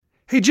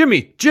Hey,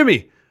 Jimmy,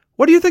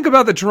 what do you think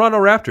about the Toronto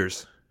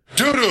Raptors?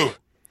 Doo-doo.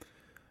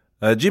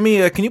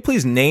 Jimmy, can you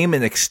please name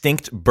an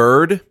extinct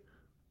bird?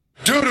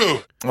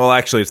 Doo-doo. Well,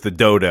 actually, it's the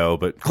dodo,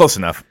 but close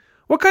enough.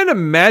 What kind of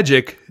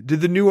magic did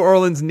the New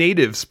Orleans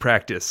natives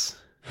practice?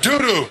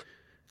 Doo-doo.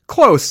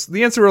 Close.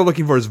 The answer we're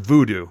looking for is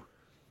voodoo.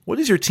 What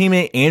is your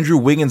teammate Andrew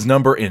Wiggins'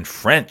 number in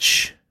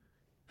French?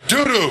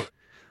 Doo-doo.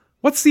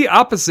 What's the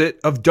opposite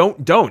of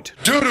don't?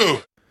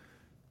 Doo-doo.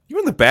 You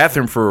were in the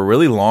bathroom for a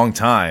really long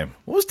time.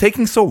 What was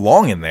taking so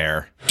long in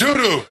there?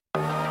 Doo-doo.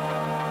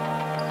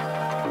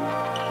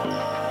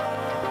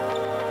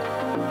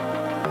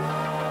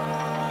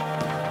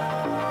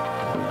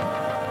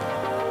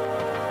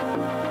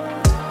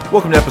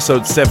 Welcome to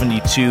episode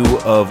 72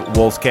 of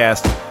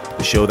Wolfscast,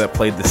 the show that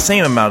played the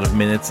same amount of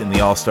minutes in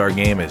the All-Star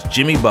game as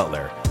Jimmy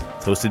Butler.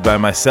 It's hosted by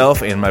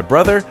myself and my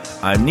brother.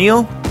 I'm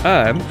Neil.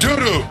 I'm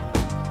Doo-doo.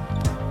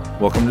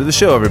 Welcome to the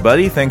show,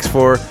 everybody. Thanks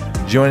for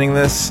joining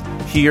us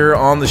here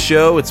on the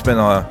show. It's been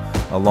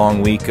a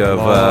long week of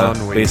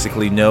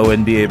basically no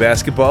NBA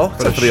basketball,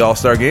 except for the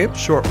All-Star game.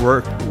 short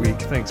work week.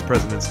 Thanks,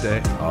 President's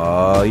Day.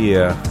 Oh,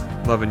 yeah.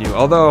 Loving you.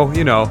 Although,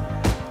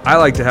 I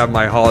like to have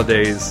my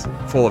holidays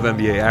full of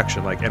NBA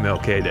action, like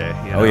MLK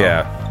Day. Oh,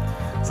 yeah.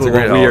 It's a little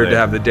great weird holiday. to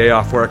have the day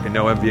off work and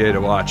no NBA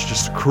to watch.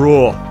 Just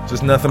cruel.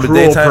 Just nothing but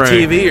Cruel daytime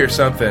prank. TV or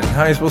something.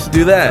 How are you supposed to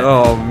do that?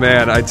 Oh,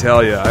 man, I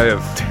tell you, I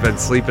have been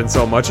sleeping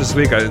so much this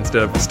week.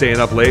 Instead of staying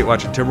up late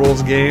watching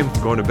Timberwolves game,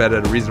 going to bed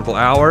at a reasonable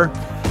hour,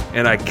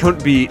 and I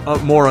couldn't be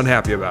more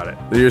unhappy about it.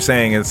 You're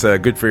saying it's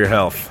good for your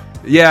health.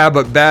 Yeah,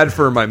 but bad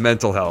for my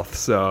mental health.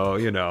 So,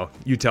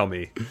 you tell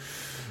me.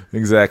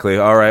 Exactly.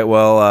 All right.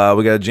 Well,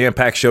 we got a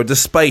jam-packed show,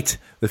 despite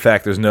the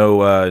fact there's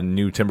no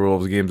new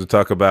Timberwolves games to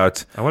talk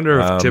about. I wonder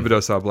if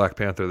Thibodeau saw Black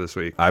Panther this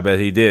week. I bet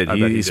he did. I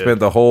bet he did. Spent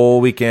the whole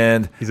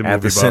weekend He's a at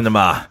movie the buff.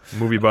 cinema.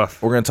 Movie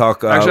buff. We're going to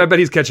talk... Actually, I bet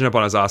he's catching up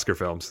on his Oscar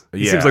films.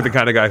 He Yeah. seems like the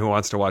kind of guy who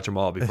wants to watch them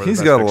all before He's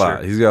the got Best a Picture.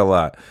 lot. He's got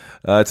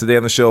a lot. Today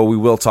on the show, we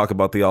will talk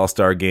about the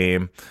All-Star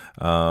game,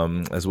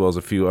 as well as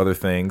a few other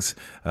things.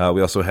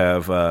 We also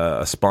have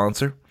a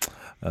sponsor.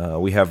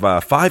 We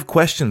have 5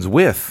 questions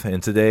with,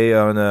 and today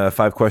on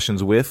 5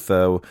 questions with,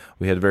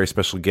 we had a very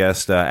special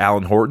guest,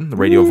 Alan Horton, the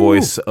radio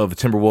voice of the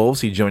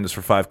Timberwolves. He joined us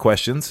for 5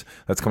 questions.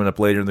 That's coming up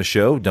later in the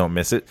show. Don't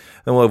miss it.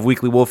 Then we'll have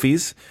Weekly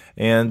Wolfies,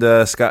 and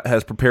Scott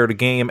has prepared a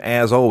game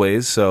as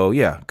always. So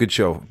yeah, good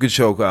show. Good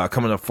show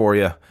coming up for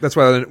you. That's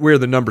why we're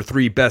the number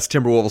 3 best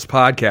Timberwolves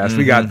podcast.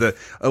 We got the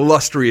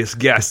illustrious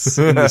guests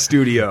in the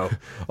studio.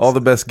 All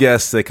the best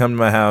guests, they come to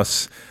my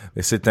house.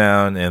 They sit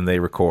down and they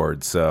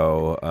record.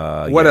 So,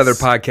 What yes. other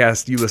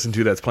podcast you listen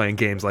to that's playing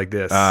games like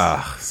this?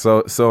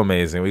 So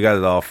amazing. We got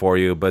it all for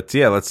you. But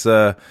yeah, let's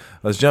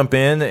jump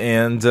in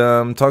and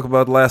talk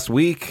about last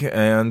week.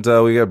 And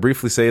we got to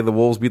briefly say the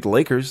Wolves beat the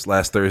Lakers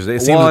last Thursday.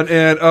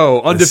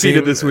 1-0,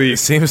 undefeated this week. It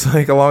seems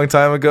like a long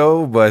time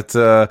ago, but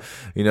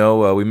we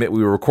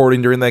were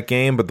recording during that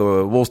game. But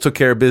the Wolves took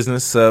care of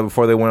business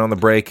before they went on the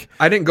break.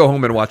 I didn't go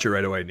home and watch it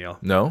right away, Neil.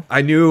 No,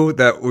 I knew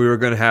that we were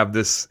going to have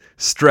this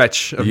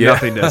stretch of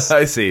nothingness.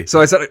 I see.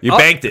 So I said, You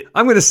banked it.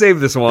 I'm going to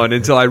save this one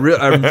until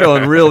I'm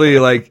feeling really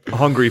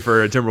hungry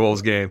for a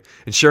Timberwolves game.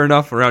 And sure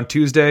enough, around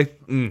Tuesday,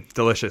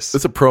 delicious.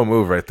 That's a pro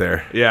move right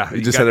there. Yeah,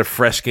 You just had a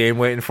fresh game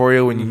waiting for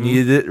you when you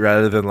needed it,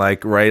 rather than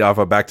right off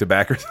a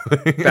back-to-back or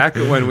something. Back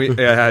when we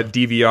had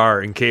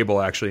DVR and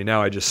cable, actually,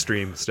 now I just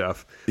stream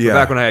stuff. But Yeah.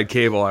 back when I had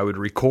cable, I would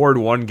record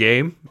one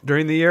game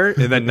during the year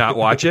and then not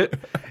watch it.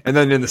 And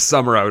then in the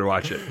summer, I would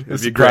watch it. It'd be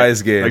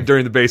surprise great. game. Like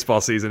during the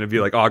baseball season, it'd be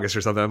like August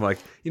or something. I'm like,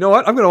 you know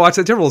what? I'm going to watch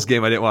that Timberwolves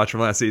game I didn't watch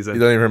from last season. You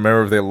don't even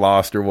remember if they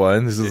lost or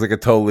won. This is like a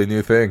totally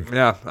new thing.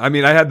 Yeah, I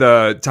mean, I had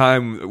the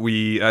time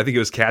I think it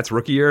was Cat's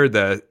rookie year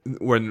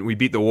when we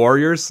beat the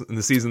Warriors in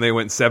the season they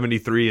went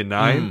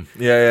 73-9.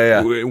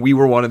 Yeah. We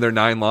were one of their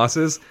 9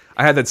 losses.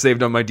 I had that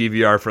saved on my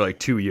DVR for like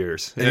 2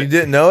 years. And you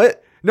didn't know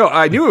it? No,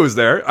 I knew it was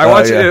there. I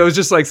watched yeah. it. It was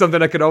just like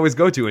something I could always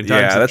go to in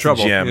times of that's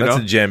trouble. a gem. You know?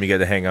 That's a gem you got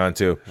to hang on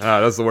to.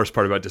 That's the worst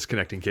part about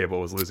disconnecting cable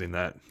was losing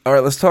that. All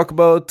right, let's talk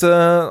about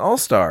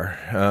All-Star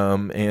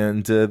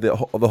and the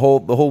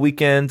whole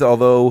weekend.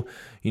 Although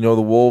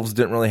the Wolves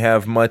didn't really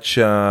have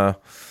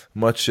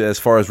much as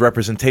far as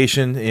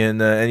representation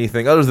in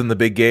anything other than the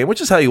big game,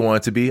 which is how you want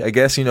it to be, I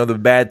guess. The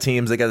bad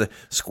teams, they got to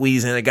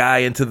squeeze in a guy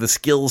into the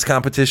skills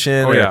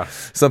competition or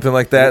something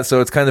like that. So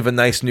it's kind of a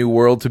nice new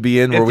world to be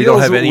in where we don't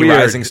have any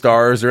rising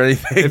stars or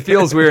anything. It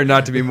feels weird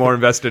not to be more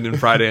invested in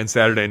Friday and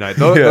Saturday night.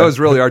 Those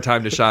really are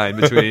time to shine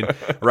between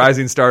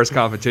Rising Stars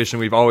competition.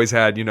 We've always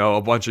had,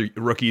 a bunch of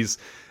rookies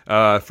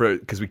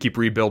because we keep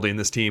rebuilding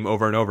this team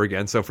over and over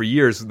again. So for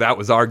years, that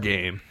was our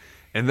game.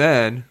 And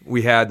then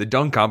we had the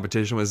dunk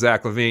competition with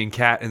Zach LaVine,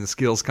 Cat in the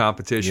skills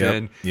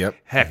competition. Yep.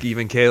 Heck,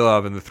 even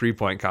Caleb in the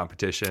three-point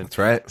competition. That's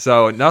right.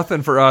 So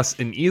nothing for us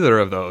in either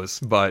of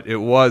those, but it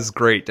was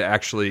great to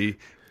actually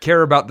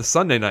care about the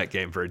Sunday night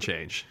game for a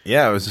change.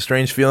 Yeah, it was a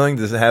strange feeling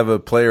to have a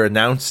player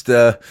announced,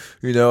 as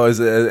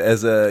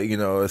a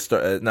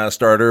not a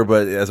starter,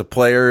 but as a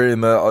player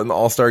in the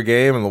All-Star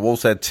game, and the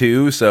Wolves had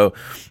 2, so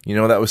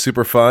that was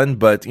super fun.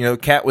 But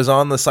Cat was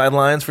on the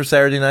sidelines for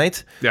Saturday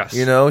night. Yes,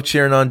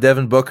 cheering on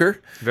Devin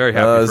Booker, very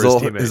happy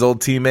for his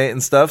old teammate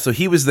and stuff. So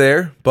he was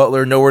there.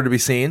 Butler nowhere to be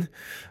seen.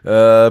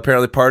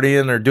 Apparently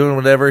partying or doing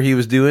whatever he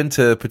was doing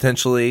to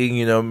potentially,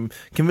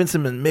 convince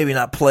him and maybe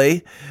not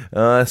play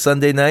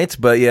Sunday night.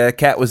 But yeah,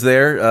 Cat was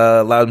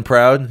there, loud and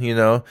proud.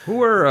 Who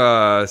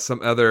were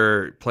some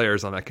other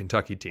players on that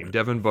Kentucky team?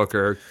 Devin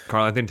Booker,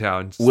 Karl-Anthony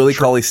Towns, Willie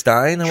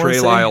Cauley-Stein. Trey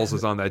Lyles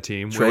was on that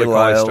team. Trey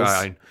Lyles.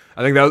 Cauley-Stein.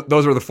 I think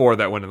those were the 4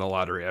 that went in the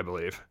lottery, I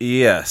believe.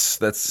 Yes,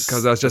 that's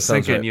because I was just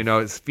thinking.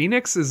 Right.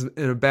 Phoenix is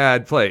in a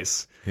bad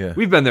place. Yeah.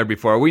 We've been there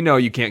before. We know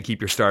you can't keep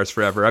your stars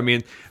forever. I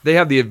mean, they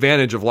have the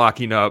advantage of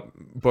locking up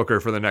Booker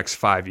for the next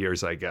 5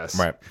 years, I guess.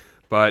 Right.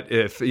 But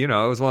if, it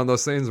was one of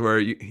those things where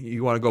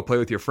you want to go play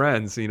with your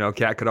friends,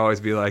 Cat could always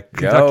be like,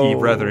 Kentucky,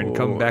 brethren,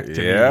 come back to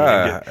me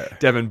and get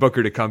Devin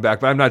Booker to come back.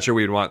 But I'm not sure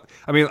we'd want.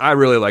 I mean, I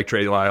really like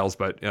Trey Lyles,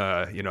 but,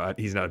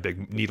 he's not a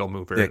big needle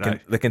mover. Yeah,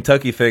 the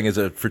Kentucky thing is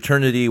a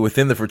fraternity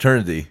within the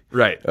fraternity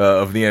right.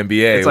 Of the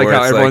NBA. It's like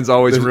how everyone's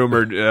always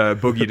rumored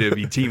Boogie to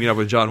be teaming up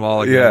with John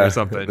Wall again or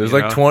something.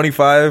 There's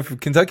 25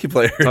 Kentucky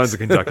players. Tons of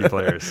Kentucky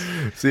players.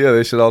 So, yeah,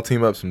 they should all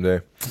team up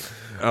someday.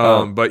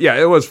 But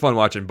yeah, it was fun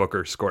watching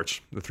Booker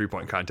scorch the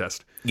 3-point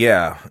contest.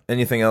 Yeah.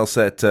 Anything else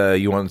that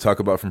you want to talk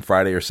about from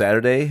Friday or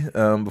Saturday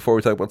before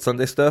we talk about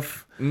Sunday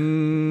stuff?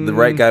 The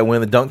right guy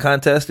win the dunk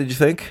contest, did you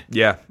think?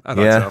 Yeah, I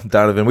thought so.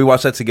 Donovan. We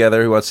watched that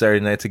together. We watched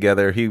Saturday night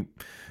together. He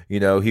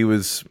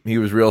was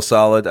real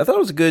solid. I thought it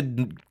was a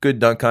good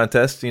dunk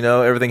contest.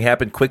 Everything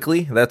happened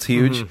quickly. That's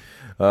huge.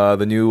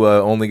 The new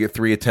only get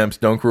 3 attempts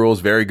dunk rule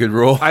is very good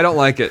rule. I don't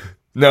like it.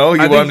 No, you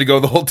want him to go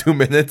the whole 2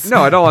 minutes?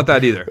 No, I don't want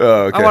that either.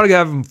 Oh, okay. I want to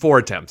have him 4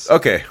 attempts.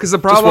 Okay. Because the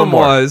problem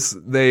was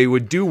they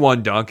would do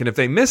one dunk, and if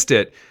they missed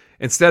it,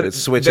 instead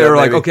they were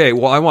like, okay,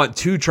 well, I want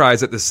 2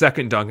 tries at the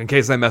second dunk in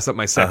case I mess up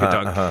my second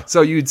dunk.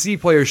 So you'd see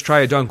players try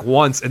a dunk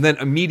once and then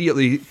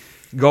immediately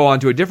go on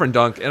to a different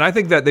dunk, and I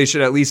think that they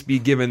should at least be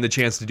given the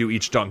chance to do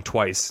each dunk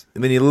twice.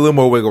 And they need a little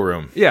more wiggle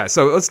room. Yeah,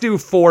 so let's do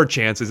 4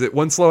 chances. It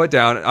wouldn't slow it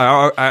down.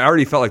 I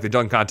already felt like the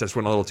dunk contest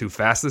went a little too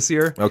fast this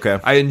year. Okay.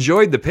 I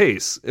enjoyed the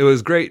pace. It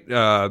was great,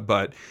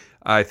 but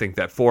I think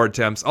that 4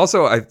 attempts.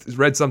 Also, I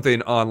read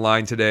something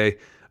online today.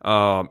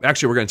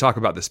 Actually, we're going to talk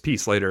about this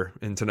piece later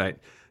in tonight's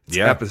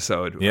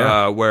episode,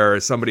 where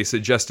somebody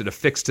suggested a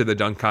fix to the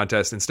dunk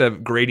contest. Instead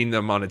of grading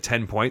them on a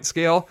 10-point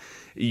scale,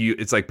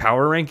 it's like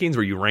power rankings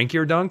where you rank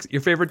your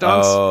favorite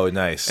dunks. Oh,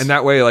 nice. And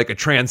that way, like a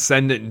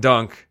transcendent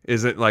dunk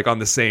isn't like on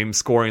the same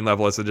scoring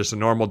level as just a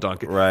normal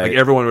dunk. Right. Like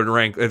everyone would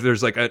rank, if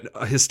there's like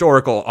a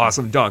historical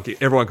awesome dunk,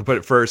 everyone could put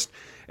it first.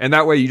 And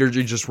that way you're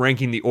just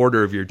ranking the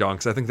order of your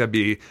dunks. I think that'd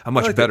be a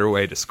much better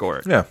way to score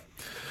it. Yeah.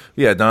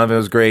 Yeah, Donovan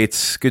was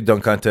great. Good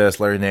dunk contest.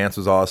 Larry Nance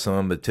was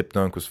awesome. The tip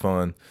dunk was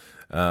fun.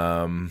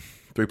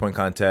 3-point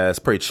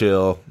contest, pretty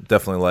chill.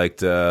 Definitely liked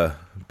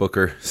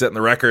Booker setting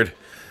the record.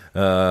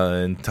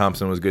 And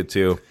Thompson was good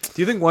too.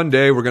 Do you think one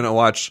day we're going to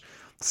watch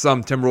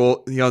some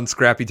young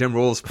scrappy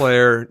Timberwolves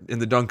player in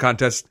the dunk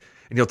contest,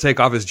 and he'll take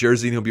off his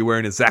jersey and he'll be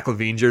wearing a Zach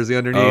LaVine jersey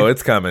underneath? Oh,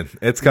 it's coming.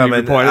 It's coming.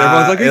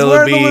 Everyone's like, he's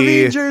wearing the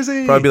LaVine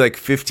jersey. Probably like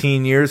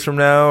 15 years from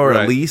now, or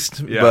at least.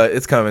 Yeah. But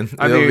it's coming.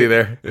 It'll be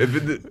there.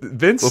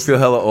 Vince will feel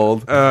hella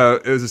old.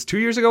 It was 2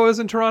 years ago. It was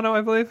in Toronto,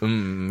 I believe.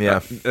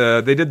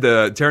 Yeah. They did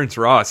Terrence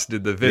Ross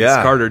did the Vince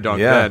Carter dunk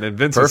then, and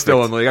Vince is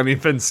still in the league. I mean,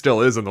 Vince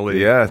still is in the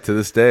league. Yeah, to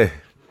this day.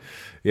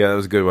 Yeah, that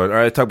was a good one. All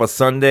right, talk about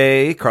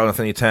Sunday.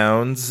 Karl-Anthony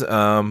Towns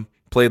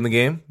played in the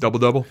game.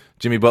 Double-double.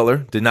 Jimmy Butler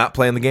did not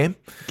play in the game.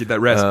 Get that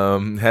rest.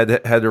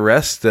 Had to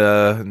rest.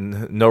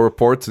 No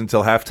reports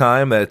until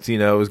halftime that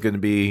it was going to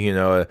be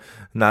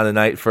not a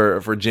night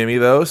for Jimmy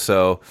though.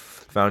 So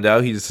found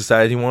out he just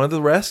decided he wanted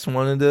the rest,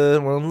 wanted a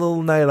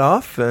little night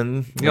off.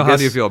 And how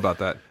do you feel about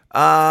that?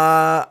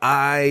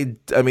 I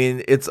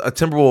mean, it's a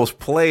Timberwolves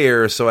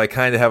player, so I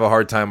kind of have a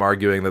hard time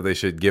arguing that they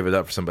should give it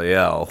up for somebody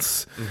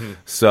else. Mm-hmm.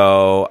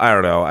 So I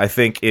don't know. I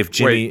think if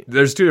Jimmy, wait,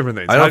 there's 2 different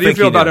things. How do you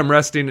feel about him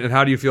resting, and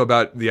how do you feel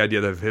about the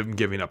idea of him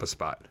giving up a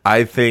spot?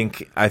 I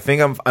think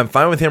I'm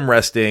fine with him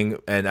resting,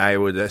 and I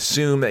would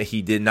assume that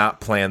he did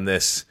not plan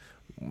this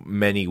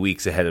many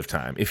weeks ahead of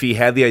time. If he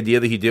had the idea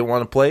that he didn't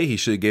want to play, he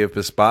should have gave up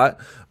his spot.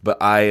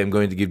 But I am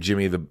going to give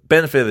Jimmy the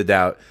benefit of the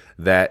doubt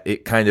that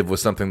it kind of was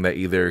something that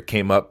either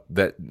came up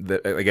that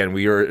again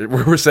we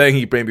were saying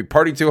he maybe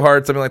partied too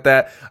hard, something like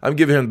that. I'm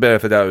giving him the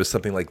benefit of the doubt it was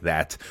something like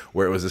that,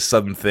 where it was a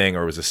sudden thing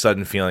or it was a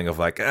sudden feeling of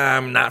like,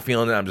 I'm not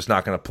feeling it, I'm just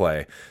not going to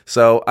play.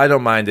 So I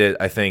don't mind it.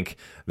 I think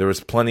there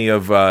was plenty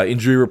of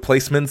injury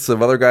replacements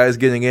of other guys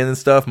getting in and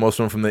stuff, most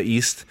of them from the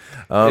East.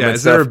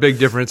 Is there a big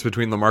difference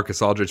between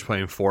LaMarcus Aldridge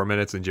playing 4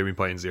 minutes and Jimmy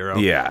playing 0?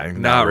 Yeah,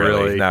 not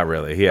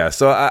really. Yeah,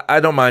 so I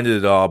don't mind it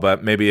at all.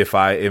 But maybe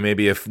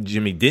if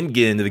Jimmy didn't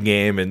get into the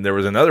game and there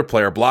was another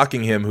player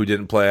blocking him who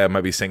didn't play, I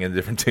might be singing a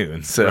different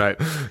tune. So, right.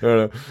 I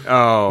don't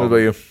know. What about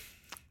you?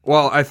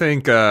 Well, I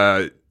think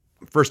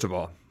first of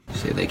all,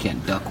 Say they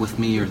can't duck with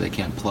me or they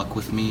can't pluck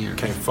with me or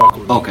Can't fuck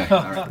with me. okay.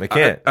 All right. They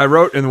can't. I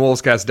wrote in the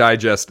Wolvescast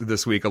Digest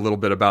this week a little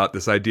bit about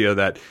this idea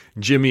that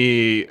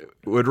Jimmy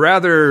would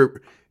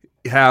rather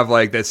have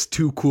like this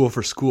too cool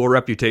for school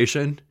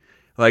reputation.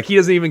 Like, he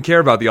doesn't even care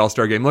about the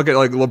All-Star game. Look at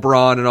like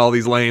LeBron and all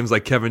these lames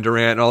like Kevin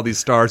Durant and all these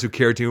stars who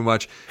care too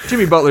much.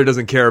 Jimmy Butler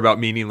doesn't care about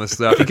meaningless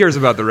stuff. He cares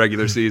about the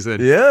regular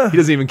season. Yeah. He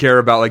doesn't even care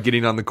about like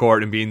getting on the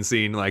court and being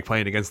seen like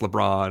playing against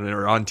LeBron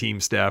or on Team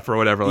Steph or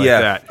whatever like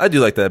that. I do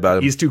like that about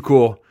him. He's too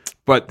cool.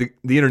 But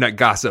the internet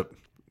gossip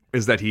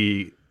is that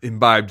he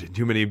imbibed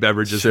too many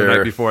beverages the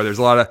night before. There's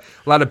a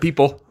lot of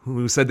people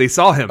who said they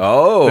saw him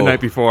the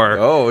night before.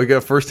 Oh, we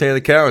got first-hand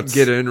accounts.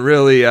 Getting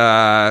really,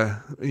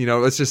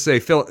 let's just say,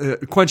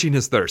 quenching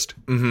his thirst.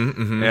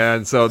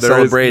 And so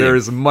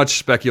there's much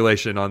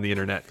speculation on the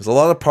internet. There's a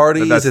lot of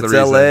parties. That's It's the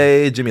reason.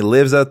 LA. Jimmy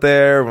lives out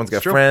there. Everyone's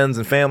got True. friends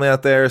and family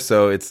out there.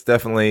 So it's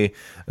definitely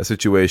a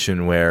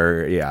situation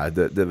where,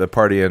 the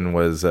partying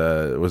was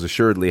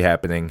assuredly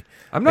happening.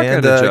 I'm not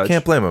going to judge. I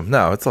can't blame him.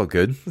 No, it's all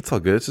good. It's all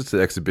good. It's just an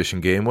exhibition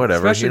game,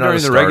 whatever. Especially You're not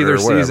during a the regular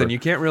starter or whatever. season, you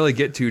can't really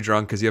get too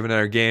drunk because you have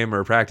another game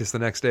or practice the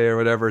next day or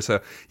whatever. So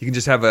you can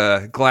just have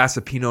a glass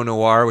of Pinot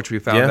Noir, which we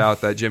found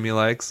out that Jimmy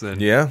likes, and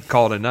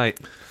call it a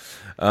night.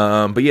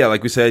 But yeah,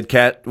 like we said,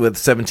 Cat with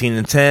 17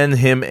 and 10.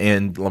 Him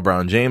and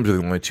LeBron James are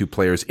the only two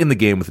players in the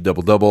game with a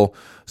double-double.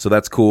 So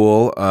that's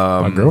cool.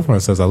 My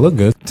girlfriend says I look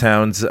good.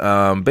 Towns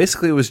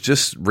basically was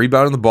just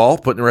rebounding the ball,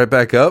 putting it right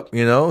back up.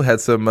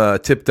 Had some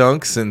tip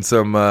dunks and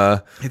some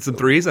hit some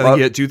threes. I think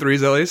he hit 2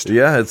 threes at least.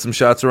 Yeah, had some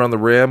shots around the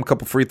rim, a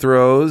couple free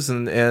throws,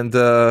 and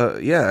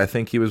I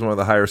think he was one of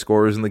the higher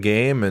scorers in the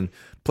game and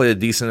played a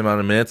decent amount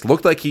of minutes.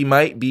 Looked like he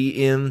might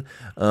be in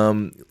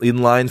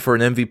line for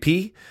an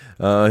MVP.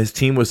 His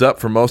team was up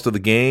for most of the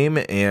game,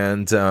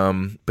 and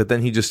but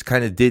then he just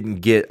kind of didn't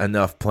get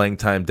enough playing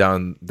time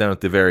down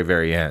at the very,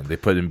 very end. They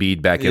put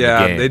Embiid back in the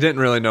game. Yeah, they didn't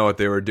really know what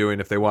they were doing,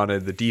 if they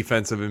wanted the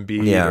defense of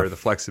Embiid or the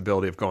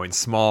flexibility of going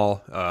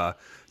small.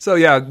 So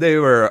yeah, they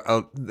were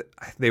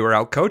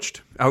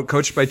outcoached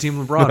by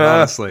Team LeBron,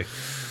 honestly.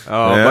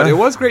 But it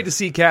was great to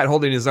see Cat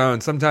holding his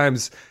own.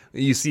 Sometimes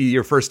you see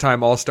your first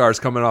time All-Stars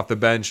coming off the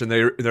bench, and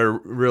they're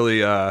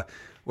really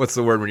what's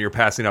the word when you're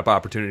passing up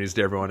opportunities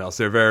to everyone else?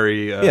 They're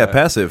very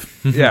passive.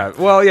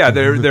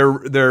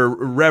 They're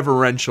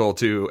reverential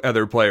to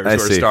other players who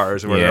are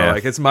stars. Where they're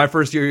like, it's my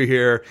first year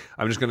here.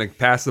 I'm just going to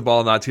pass the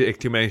ball, not take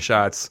too many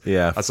shots.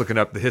 Yeah. I was looking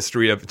up the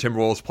history of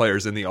Timberwolves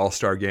players in the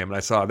All-Star game, and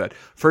I saw that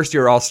first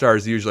year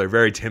All-Stars usually are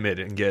very timid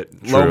and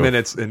get low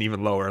minutes and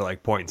even lower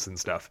like points and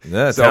stuff.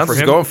 Yeah, so Towns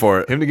was going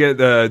for it. Him to get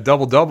the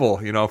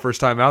double-double,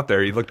 first time out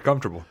there, he looked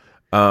comfortable.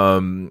 I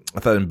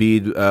thought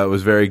Embiid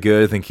was very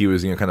good. I think he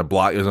was kind of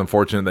blocked. It was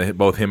unfortunate that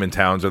both him and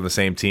Towns are on the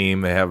same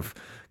team. They have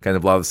kind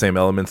of a lot of the same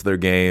elements of their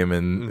game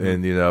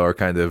and are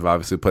kind of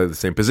obviously play the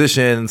same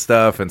position and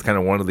stuff, and it's kind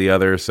of one or the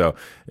other. So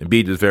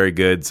Embiid was very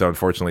good. So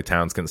unfortunately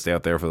Towns couldn't stay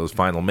out there for those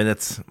final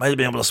minutes. Might have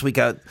been able to squeak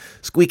out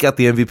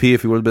the MVP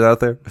if he would have been out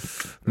there.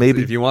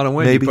 Maybe. If you want to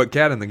win, you put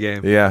Cat in the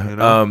game.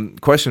 Yeah.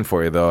 Question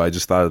for you though. I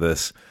just thought of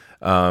this.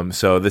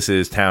 So this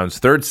is Towns'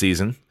 third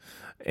season.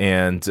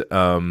 And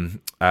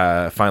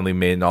finally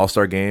made an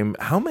All-Star game.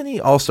 How many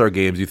All-Star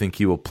games do you think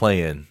he will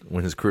play in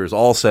when his career is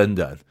all said and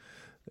done?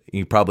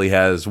 He probably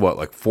has,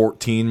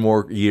 14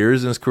 more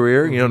years in his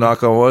career?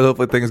 Knock on wood,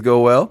 hopefully things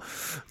go well.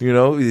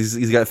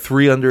 He's got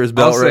 3 under his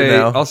belt right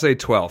now. I'll say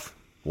 12.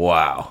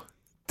 Wow.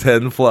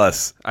 10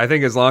 plus. I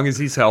think as long as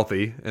he's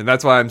healthy, and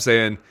that's why I'm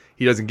saying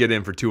he doesn't get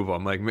in for 2 of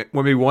them. Like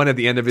maybe one at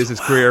the end of his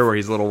career where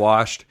he's a little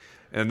washed,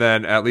 and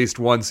then at least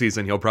one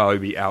season he'll probably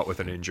be out with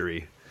an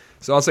injury.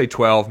 So I'll say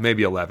 12,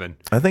 maybe 11.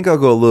 I think I'll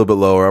go a little bit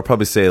lower. I'll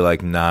probably say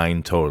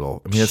 9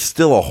 total. I mean, it's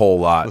still a whole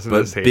lot. Listen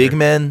but big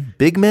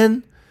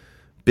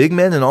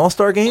men in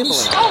All-Star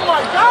games? Oh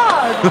my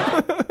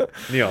God!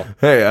 Neil.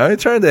 Hey, I ain't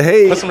trying to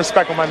hate. Put some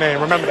respect on my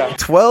name. Remember that.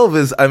 12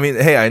 is,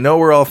 I know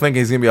we're all thinking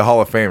he's going to be a Hall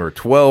of Famer.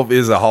 12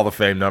 is a Hall of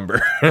Fame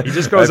number. He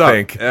just goes up.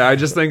 Think. I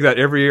just think that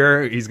every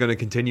year he's going to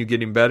continue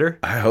getting better.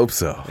 I hope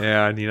so.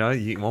 And,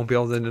 you won't be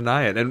able to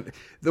deny it. And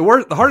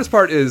the hardest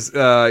part is,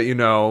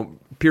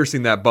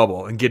 piercing that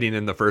bubble and getting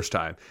in the first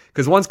time.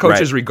 Because once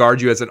coaches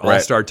regard you as an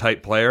all-star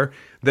type player,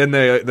 then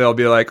they'll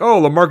be like,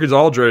 oh, LaMarcus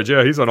Aldridge,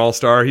 he's an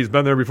all-star. He's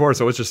been there before,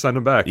 so let's just send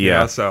him back.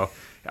 Yeah. So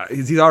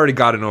he's already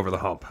gotten over the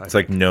hump. It's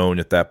known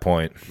at that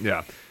point.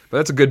 Yeah. But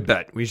that's a good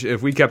bet.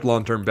 If we kept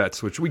long-term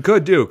bets, which we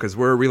could do because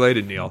we're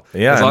related, Neil.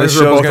 Yeah, as long as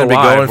we're both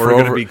alive, we're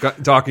going to be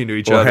talking to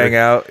each other. We'll hang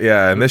out.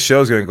 Yeah, and this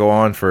show's going to go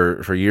on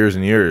for years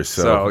and years.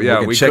 So we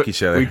can check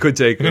each other. We could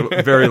take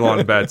very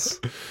long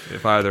bets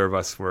if either of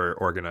us were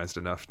organized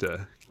enough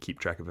to keep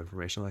track of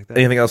information like that.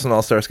 Anything else on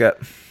All-Star, Scott?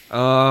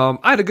 I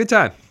had a good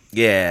time.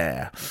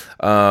 Yeah.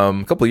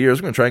 A couple of years,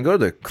 we're going to try and go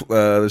to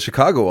the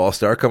Chicago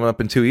All-Star coming up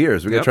in 2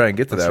 years. We're going to try and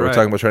get to that. Right. We're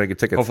talking about trying to get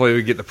tickets. Hopefully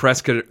we get the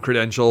press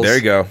credentials. There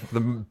you go.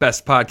 The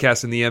best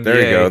podcast in the NBA.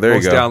 There you go.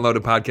 Most downloaded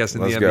podcast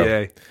in the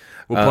NBA.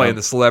 We'll play in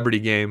the celebrity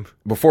game.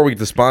 Before we get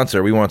to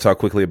sponsor, we want to talk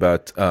quickly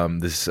about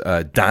this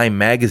Dime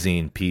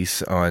Magazine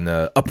piece on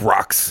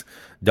Uproxx.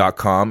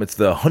 NBA.com. It's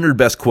the 100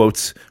 best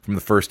quotes from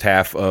the first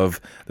half of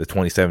the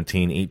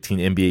 2017-18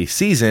 NBA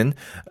season.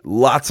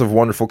 Lots of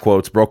wonderful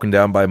quotes broken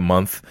down by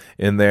month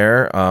in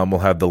there. We'll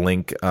have the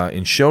link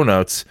in show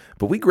notes.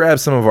 But we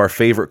grabbed some of our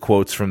favorite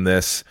quotes from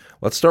this.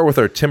 Let's start with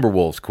our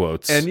Timberwolves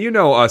quotes. And you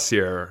know us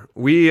here.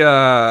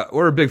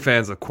 We're big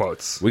fans of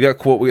quotes. We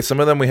got some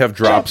of them we have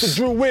drops. Shout out to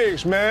Drew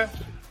Wiggs, man.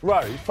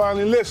 Right, he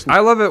finally listened. I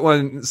love it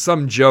when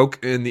some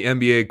joke in the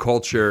NBA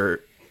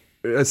culture,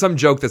 some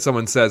joke that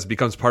someone says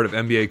becomes part of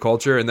NBA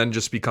culture and then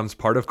just becomes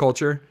part of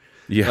culture.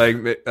 Yeah.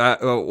 Like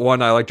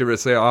one I like to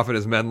say often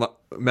is men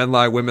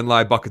lie, women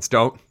lie, buckets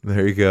don't.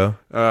 There you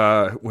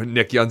go. When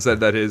Nick Young said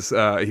that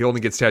he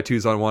only gets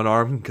tattoos on one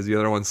arm because the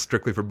other one's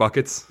strictly for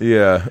buckets.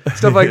 Yeah.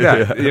 Stuff like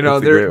that. Yeah, you know,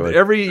 that's a great one.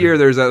 every year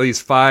there's at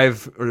least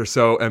 5 or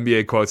so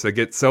NBA quotes that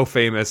get so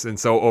famous and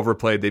so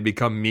overplayed they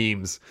become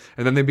memes,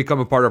 and then they become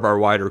a part of our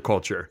wider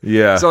culture.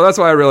 Yeah. So that's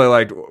why I really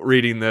liked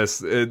reading this.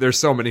 There's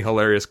so many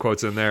hilarious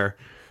quotes in there.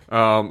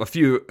 A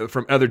few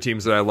from other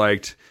teams that I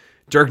liked.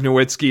 Dirk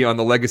Nowitzki on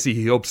the legacy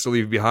he hopes to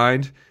leave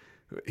behind.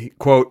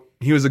 Quote,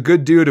 "He was a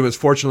good dude and was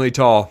fortunately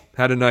tall.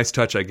 Had a nice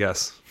touch, I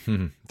guess."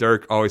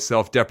 Dirk, always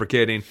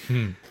self-deprecating.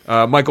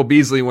 Michael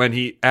Beasley, when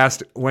he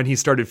asked when he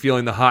started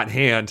feeling the hot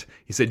hand,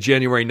 he said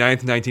January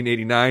 9th,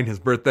 1989, his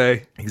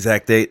birthday.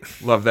 Exact date.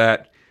 Love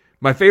that.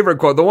 My favorite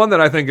quote, the one that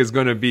I think is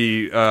going to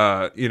be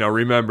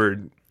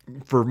remembered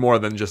for more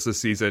than just this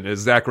season,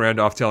 is Zach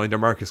Randolph telling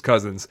DeMarcus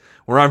Cousins,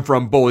 "Where I'm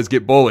from, bullies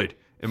get bullied.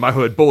 In my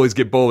hood, bullies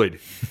get bullied."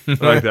 I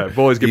like that.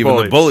 Bullies get Even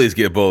bullied. the bullies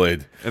get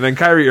bullied. And then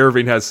Kyrie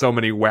Irving has so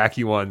many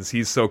wacky ones.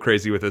 He's so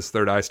crazy with his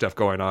third eye stuff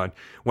going on.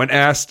 When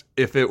asked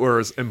if it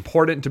was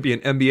important to be an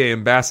NBA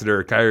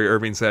ambassador, Kyrie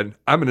Irving said,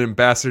 "I'm an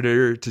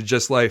ambassador to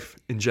just life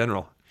in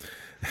general."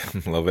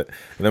 Love it.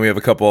 And then we have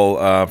a couple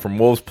from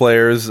Wolves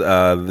players.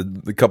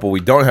 The couple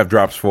we don't have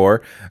drops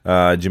for.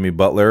 Jimmy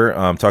Butler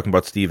talking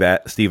about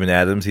Steven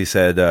Adams. He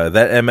said,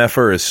 "That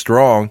MFer is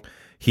strong.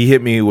 He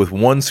hit me with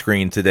one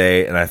screen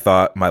today, and I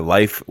thought my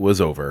life was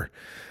over."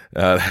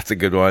 That's a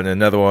good one.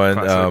 Another one,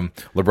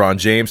 LeBron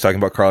James talking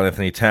about Karl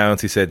Anthony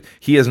Towns. He said,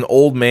 "He has an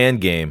old man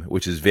game,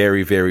 which is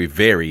very, very,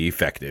 very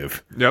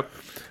effective." Yep.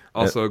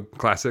 Also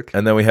classic.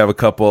 And then we have a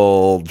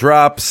couple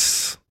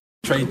drops.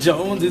 Trey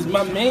Jones is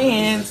my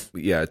man.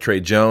 Yeah, Trey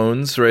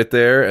Jones right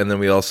there. And then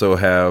we also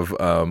have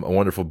a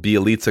wonderful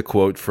Bielitsa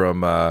quote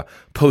from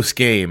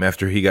post-game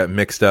after he got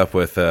mixed up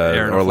with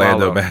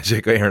Orlando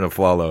Magic, Aaron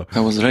Aflalo. I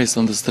was raised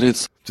on the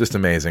streets. Just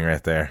amazing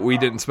right there. We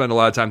didn't spend a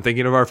lot of time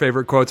thinking of our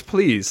favorite quotes.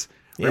 Please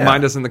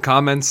remind us in the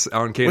comments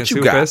on Canis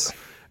you got? Hoopus,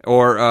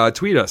 or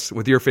tweet us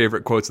with your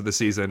favorite quotes of the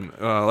season.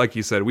 Like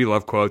you said, we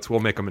love quotes. We'll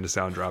make them into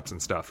sound drops and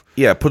stuff.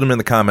 Yeah, put them in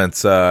the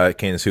comments,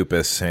 Canis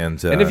Hoopus.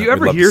 And if you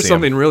ever hear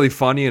something really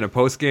funny in a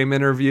post-game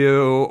interview,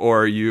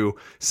 or you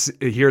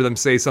hear them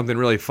say something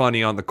really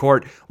funny on the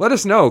court, let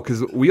us know,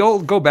 because we'll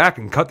go back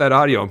and cut that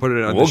audio and put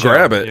it on the show. We'll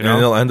grab it, you know? and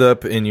it'll end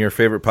up in your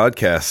favorite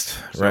podcast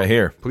right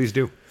here. Please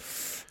do.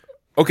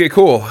 Okay,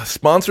 cool.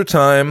 Sponsor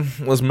time.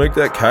 Let's make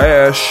that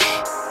cash.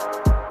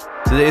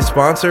 Today's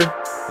sponsor,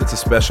 it's a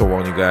special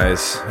one, you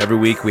guys. Every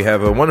week we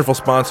have a wonderful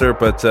sponsor,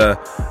 but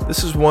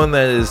this is one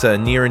that is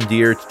near and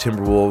dear to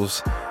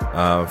Timberwolves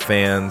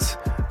fans.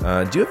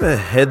 Do you have a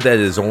head that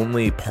is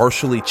only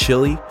partially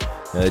chilly?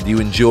 Do you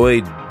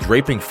enjoy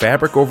draping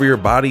fabric over your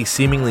body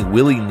seemingly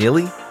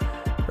willy-nilly?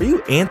 Are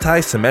you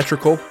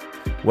anti-symmetrical?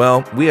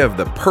 Well, we have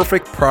the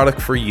perfect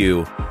product for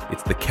you.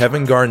 It's the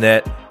Kevin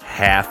Garnett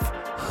Half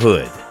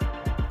Hood.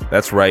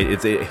 That's right.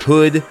 It's a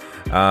hood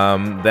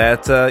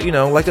that,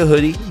 like a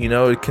hoodie,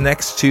 it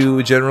connects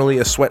to generally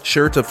a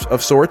sweatshirt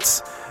of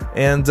sorts.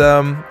 And,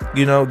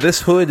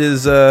 this hood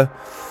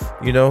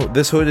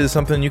is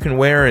something you can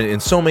wear in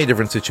so many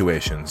different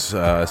situations.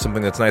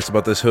 Something that's nice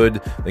about this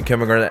hood, the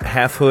Kevin Garnett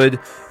Half Hood,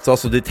 it's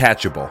also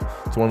detachable.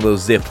 It's one of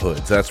those zip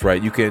hoods. That's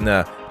right. You can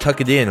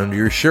tuck it in under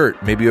your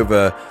shirt. Maybe you have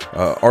a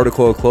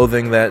article of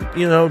clothing that,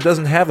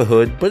 doesn't have a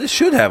hood, but it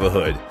should have a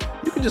hood.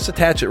 You can just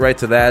attach it right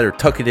to that, or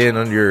tuck it in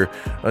under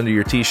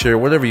your t-shirt,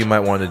 whatever you might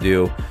want to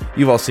do.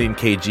 You've all seen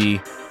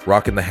KG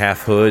rocking the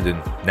half hood,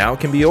 and now it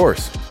can be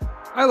yours.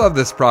 I love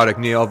this product,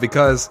 Neil,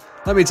 because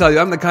let me tell you,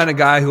 I'm the kind of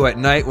guy who at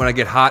night when I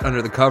get hot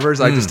under the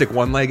covers, I just stick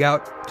one leg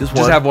out. Just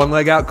have one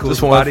leg out, cools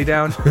the body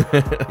down.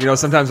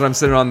 Sometimes when I'm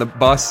sitting on the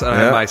bus and I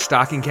have my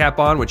stocking cap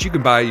on, which you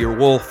can buy your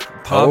Wolf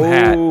Palm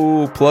hat.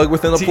 Oh, plug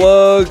within a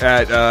plug.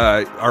 At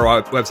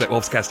our website,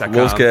 wolfscast.com.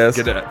 Wolfscast.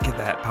 Get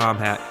that palm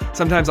hat.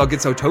 Sometimes I'll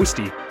get so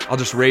toasty, I'll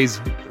just raise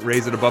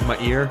it above my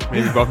ear,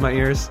 maybe above my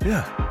ears.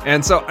 Yeah.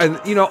 And so,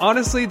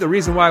 honestly, the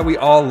reason why we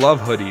all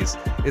love hoodies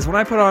is when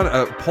I put on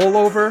a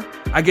pullover,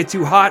 I get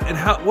too hot, and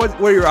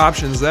what are your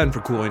options then for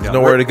cooling down?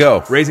 Nowhere to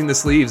go. Raising the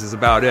sleeves is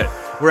about it.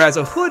 Whereas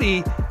a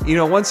hoodie,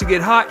 once you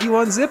get hot, you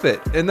unzip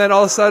it, and then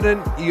all of a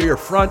sudden your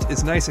front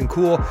is nice and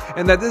cool,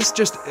 and that this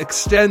just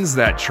extends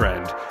that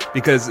trend,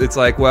 because it's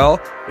like, well,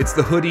 it's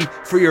the hoodie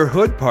for your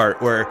hood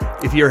part, where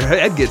if your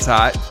head gets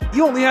hot,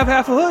 you only have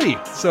half a hoodie,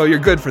 so you're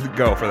good for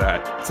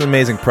that. It's an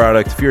amazing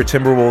product. If you're a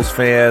Timberwolves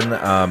fan,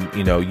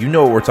 you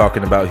know what we're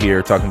talking about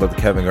here, talking about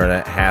the Kevin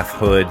Garnett Half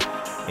Hood.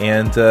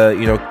 And,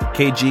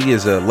 KG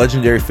is a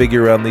legendary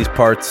figure around these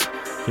parts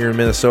here in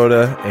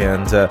Minnesota.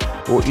 And,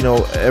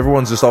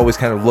 everyone's just always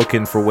kind of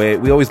looking for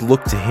we always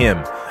look to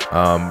him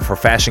for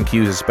fashion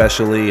cues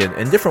especially,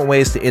 and different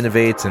ways to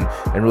innovate and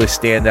really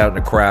stand out in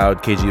a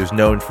crowd. KG was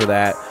known for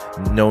that,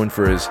 known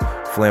for his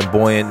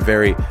flamboyant,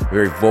 very,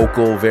 very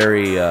vocal,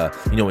 very,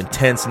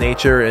 intense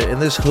nature.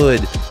 And this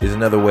hood is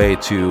another way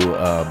to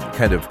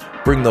kind of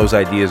bring those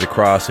ideas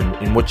across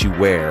in what you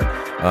wear.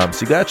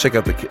 So you got to check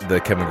out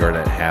the Kevin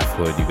Garnett half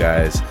hood, you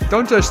guys.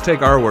 Don't just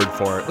take our word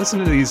for it.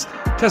 Listen to these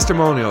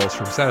testimonials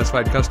from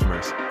satisfied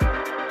customers.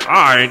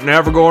 I ain't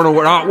never going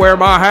to not wear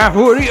my half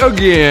hoodie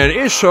again.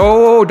 It's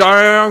so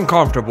damn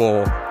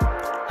comfortable.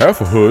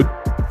 Half a hood?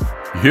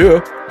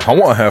 Yeah, I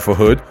want half a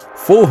hood.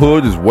 Full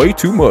hood is way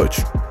too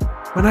much.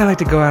 When I like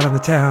to go out on the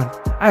town,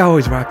 I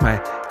always rock my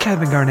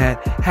Kevin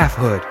Garnett half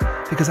hood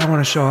because I want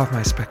to show off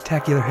my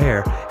spectacular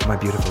hair and my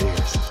beautiful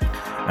ears.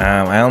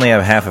 I only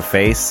have half a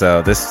face,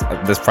 so this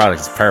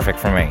product is perfect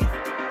for me.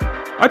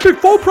 I paid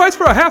full price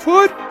for a half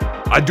hood.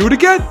 I'd do it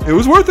again. It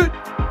was worth it.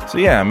 So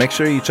yeah, make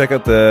sure you check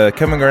out the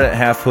Kevin Garnett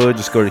half hood.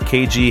 Just go to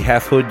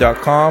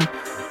kghalfhood.com,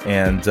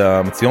 and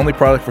it's the only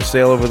product for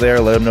sale over there.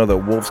 Let them know that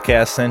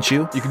Wolfscast sent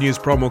you. You can use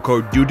promo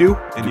code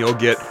DOODOO, and you'll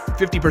get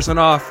 50%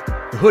 off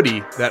the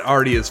hoodie that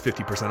already is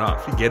 50%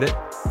 off. You get it?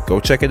 Go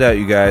check it out,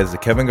 you guys. The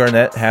Kevin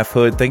Garnett half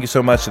hood. Thank you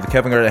so much to the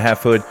Kevin Garnett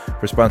half hood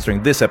for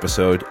sponsoring this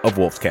episode of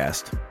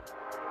Wolfscast.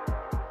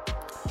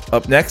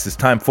 Up next, it's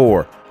time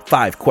for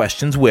 5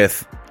 Questions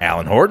with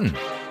Alan Horton.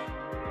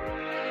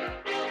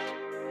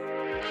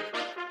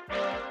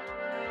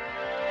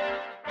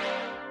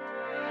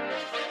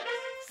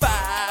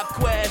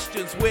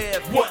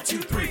 With 1, 2,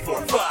 3,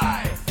 4,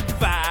 5.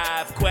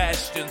 5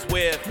 questions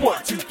with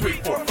 1, 2, 3,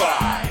 4,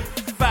 5.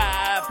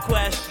 5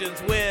 questions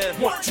with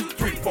 1, 2,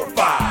 3, 4,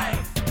 5.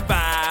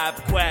 5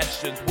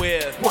 questions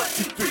with 1,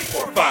 2, 3,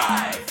 4,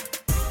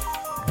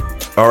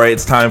 5. All right,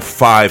 it's time for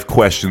 5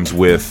 Questions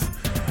with,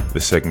 the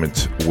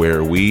segment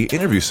where we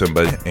interview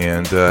somebody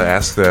and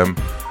ask them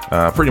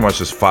pretty much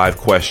just 5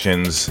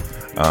 questions.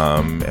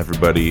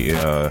 Everybody in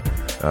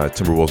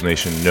Timberwolves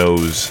Nation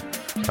knows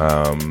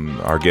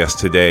our guest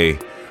today.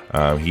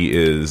 He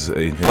is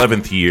in his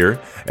 11th year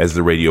as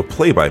the radio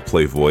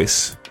play-by-play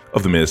voice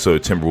of the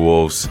Minnesota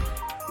Timberwolves.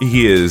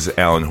 He is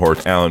Alan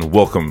Hort. Alan,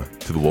 welcome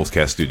to the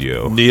Wolfscast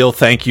studio. Neil,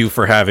 thank you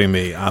for having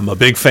me. I'm a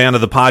big fan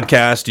of the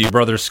podcast, you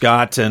brother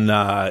Scott, and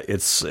I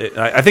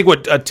think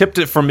what tipped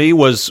it for me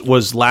was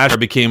last year I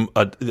became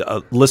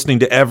listening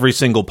to every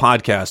single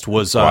podcast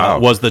was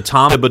the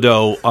Tom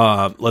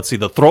Thibodeau,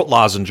 the throat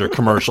lozenge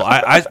commercial.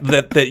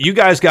 That you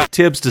guys got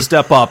Tibbs to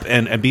step up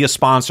and be a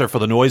sponsor for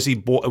the Noisy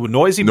Boy.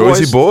 Noisy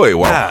Boy,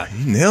 wow, yeah.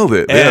 He nailed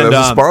it. And, yeah, that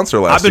was a sponsor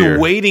last year. I've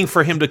been waiting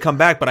for him to come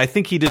back, but I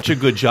think he did such a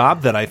good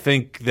job that I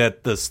think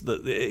that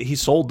he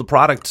sold the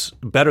product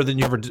better than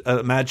you ever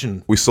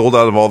imagined. We sold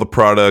out of all the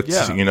products,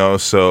 yeah.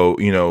 So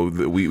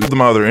we pulled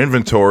them out of their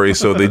inventory,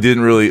 so they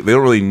don't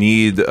really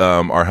need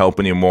our help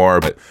anymore.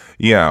 But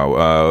yeah,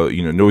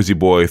 Noisy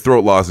Boy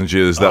throat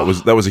lozenges. That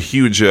was a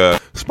huge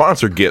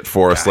sponsor get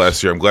for us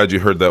last year. I'm glad you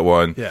heard that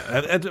one.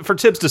 Yeah, and for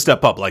Tibbs to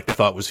step up, I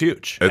thought was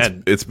huge.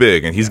 It's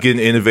big, and he's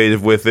getting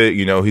innovative with it.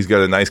 He's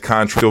got a nice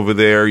contract over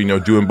there.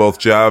 Doing both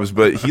jobs,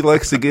 but he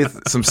likes to get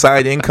some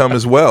side income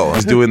as well.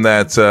 He's doing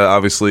that,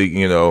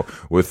 obviously,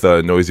 with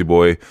Noisy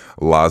Boy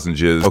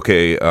lozenges.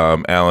 Okay,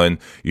 Alan,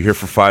 you're here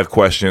for 5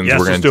 questions.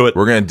 Yes, let's do it.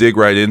 We're gonna dig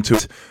right into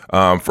it.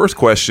 First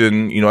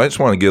question, I just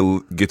want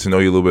to get to know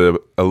you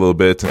a little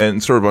bit,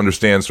 and sort of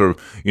understand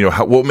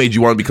what made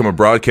you want to become a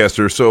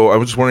broadcaster. So I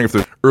was just wondering if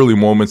there's early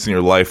moments in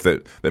your life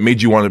that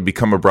made you want to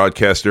become a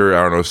broadcaster.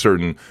 I don't know,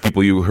 certain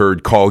people you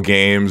heard call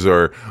games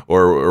or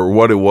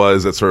what it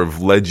was that sort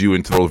of led you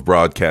into those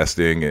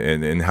broadcasting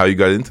and how you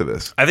got into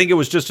this. I think it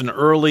was just an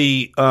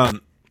early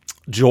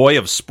joy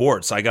of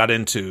sports. I got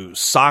into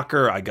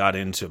soccer, I got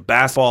into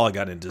basketball, I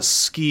got into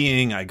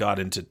skiing, I got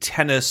into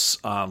tennis,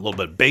 a little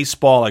bit of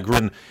baseball. I grew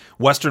in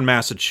Western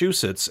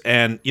Massachusetts,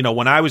 and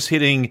when I was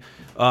hitting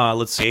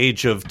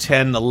age of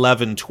 10,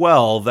 11,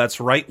 12, that's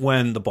right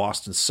when the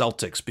Boston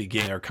Celtics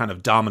began their kind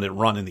of dominant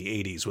run in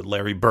the 80s with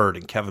Larry Bird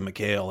and Kevin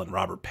McHale and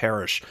Robert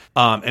Parrish.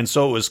 And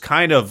so it was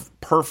kind of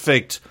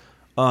perfect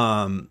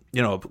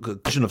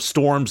collision of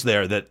storms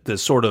there that the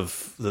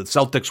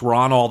Celtics were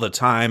on all the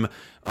time.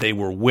 They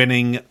were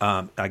winning.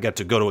 I got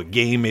to go to a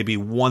game maybe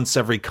once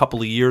every couple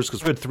of years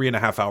because we had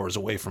 3.5 hours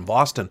away from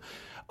Boston.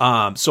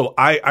 So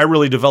I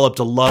really developed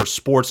a love for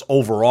sports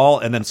overall,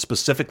 and then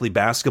specifically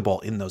basketball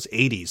in those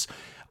 80s.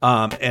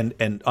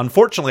 And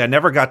unfortunately, I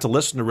never got to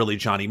listen to really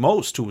Johnny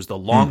Most, who was the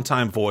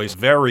longtime voice,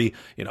 very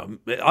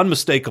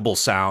unmistakable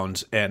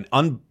sound, and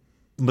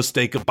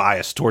mistaken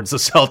bias towards the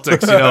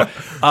Celtics,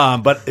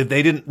 but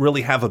they didn't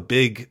really have a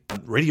big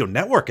radio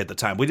network at the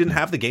time. We didn't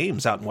have the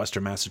games out in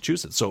Western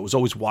Massachusetts, so it was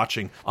always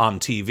watching on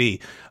TV.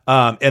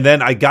 And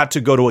then I got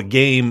to go to a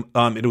game.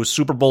 It was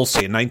Super Bowl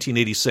in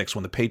 1986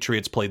 when the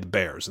Patriots played the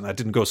Bears, and that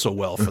didn't go so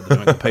well for the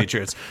New England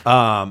Patriots.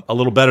 A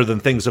little better than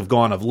things have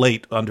gone of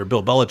late under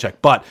Bill Belichick,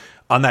 but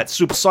on that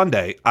Super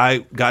Sunday,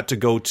 I got to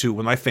go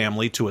with my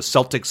family to a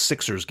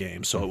Celtics-Sixers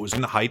game. So it was in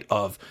the height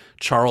of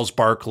Charles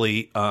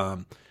Barkley.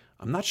 I'm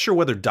not sure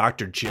whether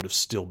Dr. J would have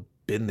still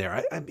been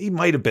there. He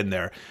might have been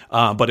there,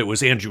 but it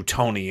was Andrew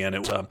Toney, and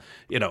it was,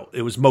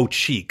 it was Mo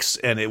Cheeks,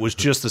 and it was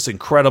just this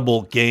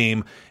incredible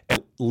game.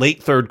 And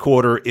late third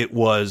quarter, it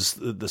was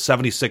the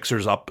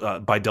 76ers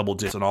up by double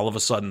digits, and all of a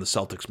sudden the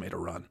Celtics made a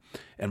run.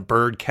 And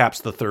Bird caps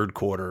the third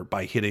quarter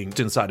by hitting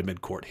inside of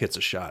midcourt, hits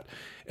a shot.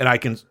 And I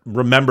can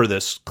remember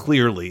this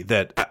clearly,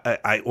 that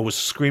I was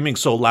screaming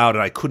so loud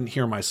and I couldn't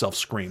hear myself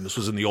scream. This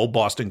was in the old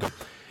Boston.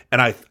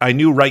 And I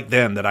knew right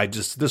then that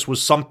this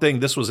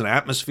was an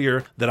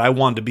atmosphere that I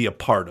wanted to be a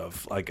part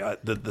of. Like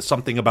the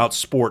something about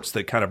sports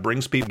that kind of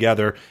brings people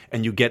together,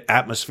 and you get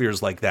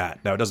atmospheres like that.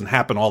 Now, it doesn't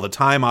happen all the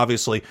time,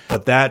 obviously,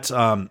 but that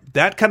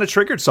kind of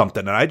triggered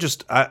something.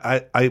 And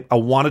I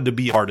wanted to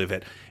be a part of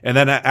it. And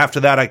then after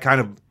that, I kind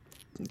of,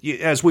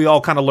 as we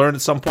all kind of learned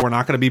at some point, we're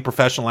not going to be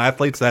professional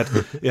athletes. That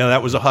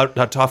that was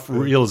a tough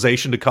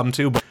realization to come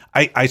to. But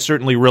I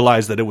certainly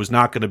realized that it was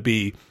not going to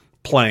be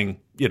playing,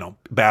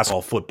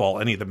 basketball, football,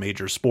 any of the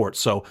major sports.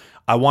 So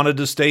I wanted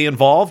to stay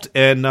involved,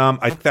 and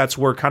I think that's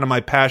where kind of my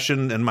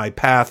passion and my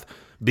path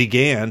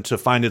began to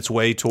find its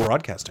way to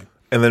broadcasting.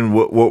 And then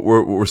what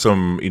were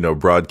some,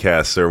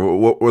 broadcasts, or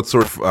what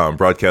sort of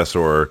broadcasts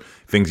or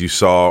things you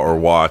saw or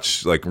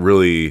watched like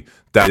really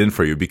dialed in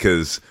for you?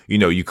 Because,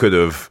 you could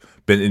have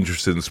been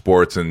interested in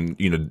sports and,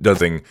 done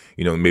something,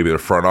 maybe the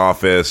front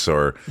office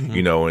or,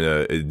 in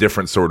a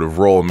different sort of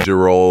role, major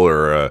role,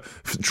 or a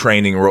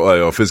training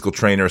role, a physical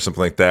trainer or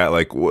something like that.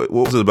 Like, what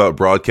was it about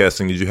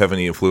broadcasting? Did you have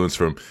any influence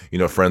from,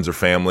 friends or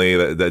family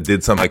that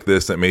did something like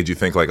this that made you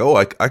think like, oh,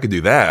 I could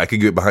do that. I could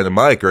get behind a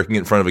mic, or I can get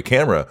in front of a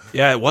camera.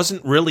 Yeah, it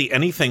wasn't really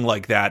anything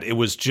like that. It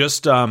was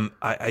just,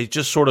 I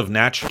just sort of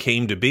naturally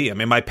came to be. I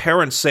mean, my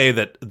parents say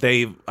that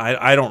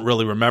I don't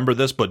really remember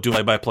this, but do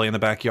play in the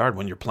backyard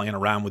when you're playing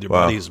around with your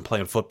buddies and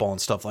playing football and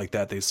stuff like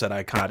that. They said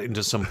I got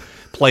into some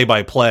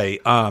play-by-play,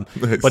 nice.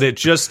 But it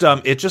just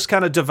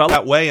kind of developed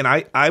that way.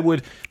 And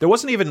there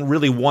wasn't even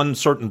really one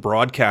certain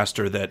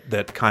broadcaster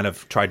that kind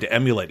of tried to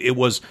emulate. It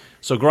was,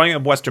 so growing up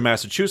in Western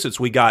Massachusetts,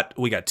 we got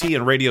T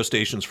and radio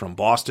stations from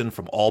Boston,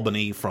 from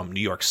Albany, from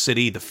New York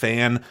City, The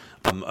Fan,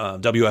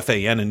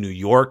 WFAN in New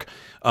York,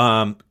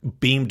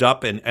 beamed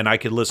up, and I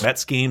could listen to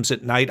Mets games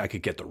at night. I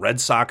could get the Red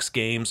Sox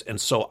games,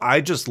 and so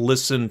I just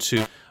listened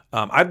to.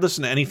 I'd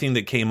listen to anything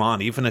that came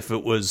on, even if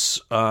it was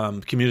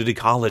community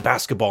college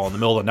basketball in the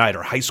middle of the night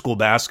or high school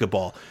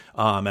basketball.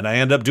 And I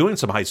ended up doing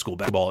some high school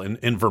basketball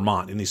in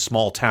Vermont, in these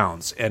small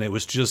towns. And it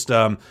was just,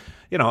 I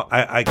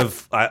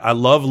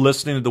love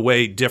listening to the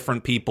way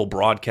different people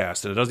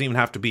broadcast. And it doesn't even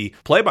have to be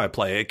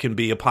play-by-play. It can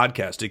be a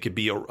podcast. It could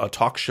be a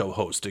talk show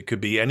host. It could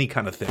be any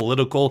kind of thing,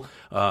 political,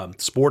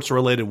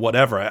 sports-related,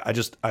 whatever.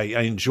 I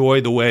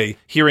enjoy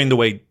hearing the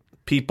way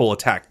people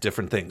attack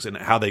different things and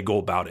how they go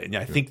about it. And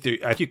I think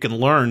you can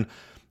learn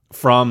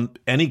from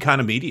any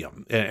kind of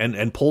medium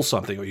and pull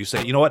something where you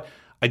say, you know what,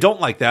 I don't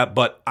like that,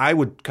 but I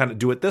would kind of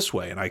do it this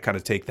way. And I kind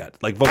of take that.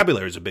 Like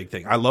vocabulary is a big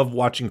thing. I love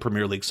watching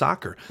Premier League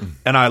soccer,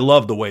 and I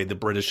love the way the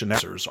British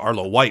announcers,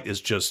 Arlo White is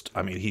just,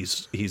 I mean,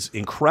 he's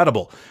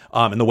incredible.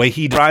 And the way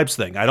he drives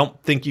things, I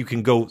don't think you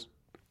can go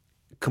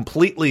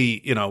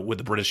completely, with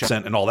the British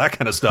accent and all that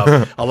kind of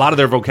stuff. A lot of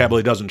their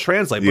vocabulary doesn't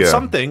translate, but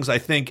some things I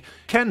think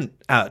can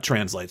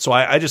translate. So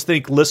I just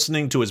think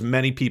listening to as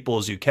many people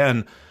as you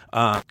can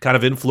kind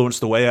of influence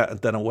the way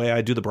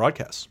I do the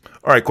broadcasts.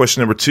 All right,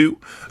 question number 2.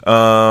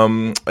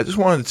 I just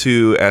wanted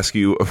to ask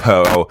you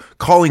about how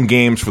calling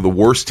games for the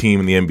worst team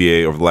in the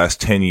NBA over the last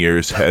 10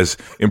 years has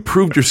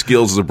improved your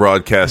skills as a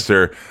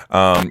broadcaster.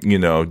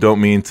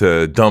 Don't mean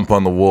to dump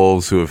on the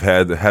Wolves, who have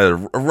had a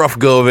rough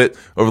go of it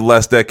over the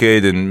last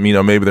decade, and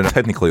maybe they're not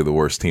technically the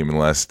worst team in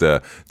the last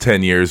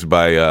 10 years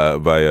by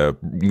a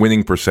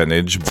winning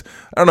percentage. I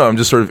don't know. I'm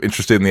just sort of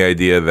interested in the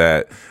idea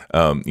that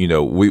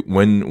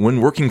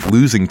when working for a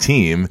losing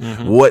team,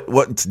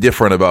 what's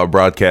different about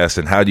broadcast,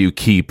 and how do you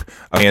keep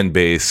a fan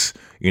base,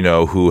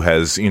 who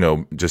has,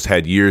 just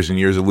had years and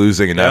years of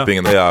losing and not being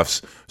in the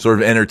playoffs, sort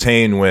of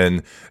entertained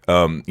when,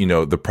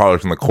 the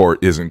product on the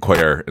court isn't quite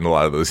there in a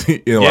lot of those,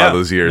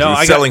 years. No,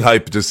 selling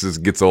hype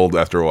just gets old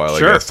after a while, I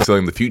guess,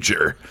 selling the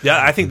future.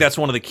 Yeah, I think that's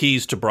one of the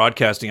keys to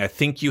broadcasting. I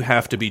think you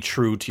have to be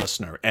true to your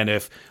listener. And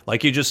if,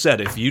 like you just said,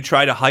 if you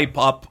try to hype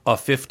up a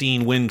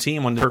 15-win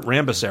team on the Kurt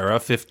Rambis era,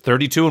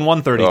 32 and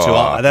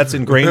 132, that's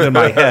ingrained in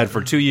my head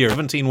for 2 years,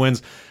 17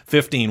 wins,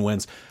 15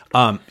 wins.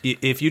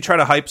 If you try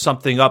to hype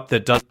something up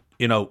that doesn't,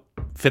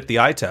 fit the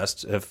eye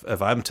test. If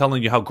I'm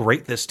telling you how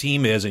great this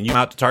team is, and you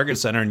out to Target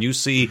Center and you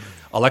see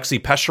Alexei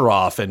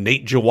Pesharov and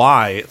Nate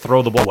Jawai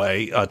throw the ball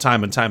away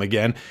time and time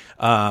again.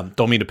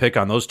 Don't mean to pick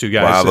on those two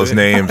guys. Wow, those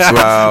names.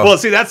 Wow. Well,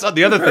 see, that's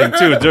the other thing,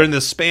 too. During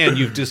this span,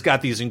 you've just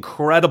got these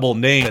incredible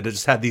names that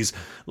just had these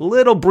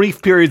little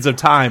brief periods of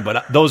time,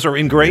 but those are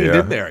ingrained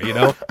in there,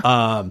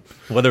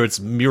 whether it's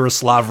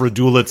Miroslav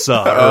Raduljic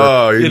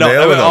or,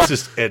 nailed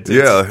it.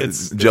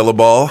 It's Jello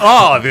Ball.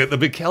 Oh, the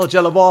Mikhail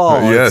Jello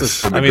Ball.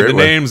 Yes. The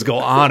names go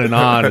on and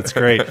on. It's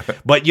great.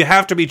 But you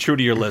have to be true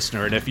to your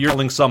listener. And if you're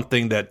telling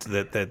something that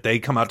they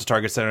come out to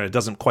Target Center and it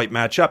doesn't quite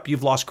match up,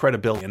 you've lost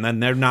credibility. And then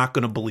they're not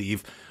going to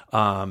believe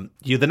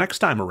you the next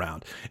time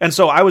around. And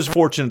so I was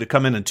fortunate to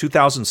come in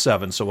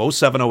 2007. So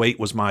 07-08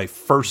 was my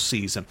first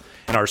season.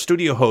 And our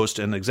studio host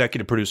and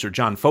executive producer,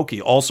 John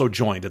Folke, also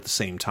joined at the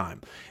same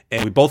time.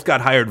 And we both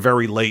got hired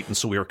very late. And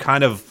so we were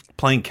kind of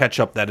playing catch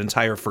up that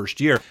entire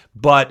first year.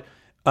 But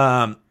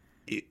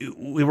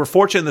we were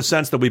fortunate in the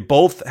sense that we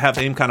both have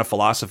the same kind of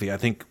philosophy, I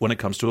think, when it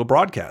comes to a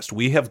broadcast.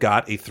 We have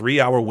got a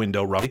 3-hour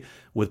window roughly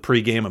with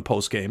pregame and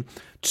postgame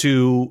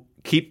to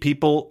keep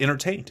people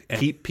entertained and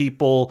keep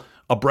people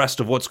abreast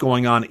of what's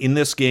going on in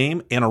this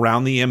game and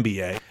around the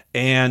NBA.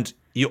 And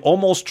you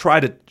almost try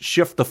to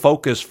shift the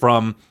focus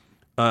from,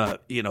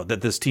 that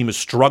this team is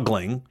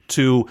struggling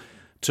to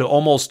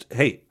almost,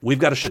 hey, we've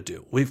got a shit to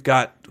do. We've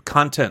got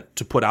content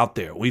to put out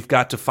there. We've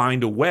got to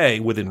find a way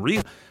within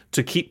reason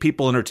to keep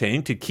people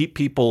entertained, to keep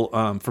people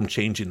from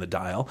changing the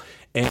dial.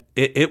 And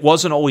it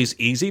wasn't always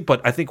easy,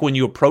 but I think when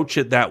you approach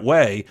it that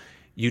way,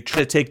 you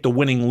try to take the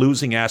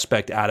winning-losing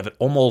aspect out of it,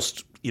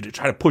 almost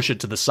try to push it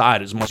to the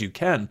side as much as you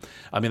can.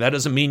 I mean, that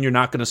doesn't mean you're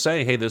not going to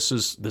say, hey, this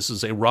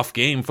is a rough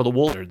game for the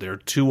Wolves. They're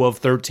 2 of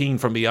 13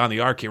 from beyond the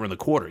arc here in the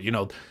quarter. You're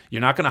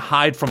not going to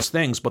hide from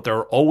things, but there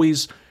are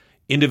always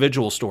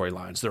individual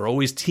storylines. There are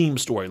always team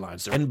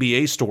storylines. There are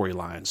NBA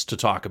storylines to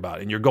talk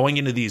about. And you're going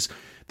into these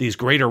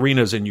great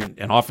arenas,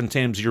 and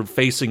oftentimes you're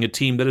facing a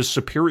team that is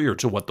superior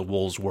to what the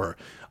Wolves were.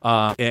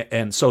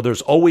 And so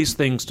there's always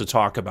things to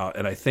talk about.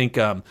 And I think,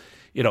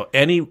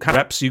 any kind of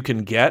reps you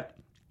can get,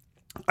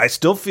 I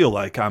still feel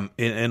like I'm,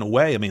 in a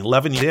way,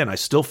 11 years in, I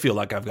still feel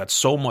like I've got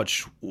so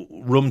much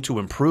room to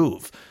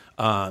improve.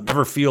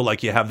 Never feel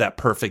like you have that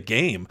perfect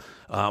game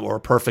or a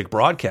perfect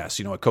broadcast.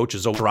 A coach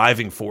is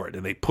driving for it,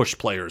 and they push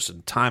players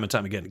and time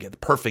again to get the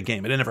perfect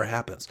game. It never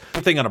happens.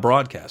 Same thing on a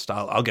broadcast.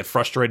 I'll get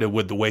frustrated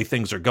with the way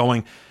things are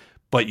going,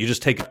 but you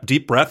just take a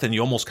deep breath and you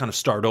almost kind of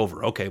start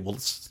over. Okay, well,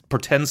 let's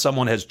pretend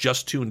someone has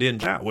just tuned in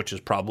now, which is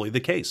probably the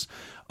case.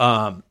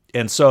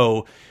 And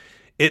so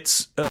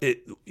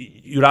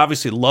you'd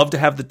obviously love to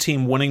have the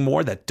team winning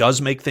more. That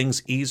does make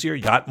things easier.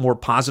 You got more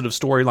positive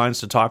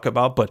storylines to talk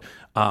about, but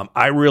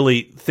I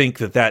really think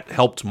that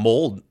helped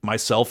mold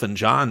myself and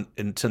John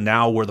into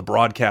now where the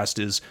broadcast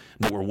is.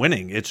 We're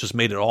winning. It's just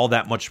made it all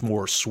that much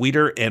more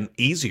sweeter and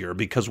easier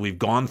because we've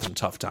gone through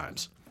tough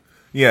times.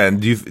 Yeah,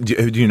 and do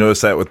you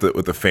notice that with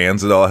the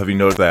fans at all? Have you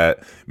noticed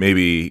that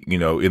maybe have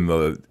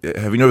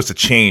you noticed a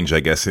change, I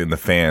guess, in the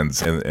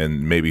fans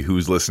and maybe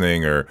who's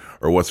listening or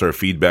what sort of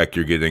feedback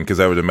you're getting? Because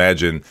I would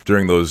imagine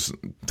during those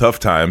tough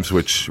times,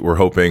 which we're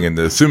hoping and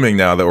assuming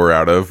now that we're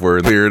out of,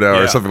 we're clear now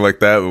or something like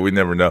that, but we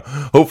never know.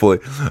 Hopefully,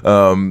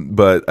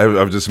 but I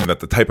was just saying that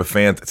the type of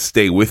fans that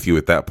stay with you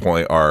at that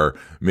point are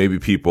maybe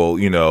people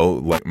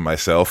like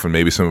myself and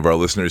maybe some of our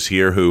listeners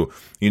here who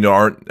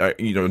aren't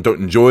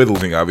don't enjoy the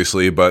losing,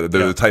 obviously, but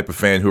they're the type of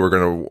fan who are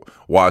going to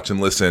watch and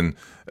listen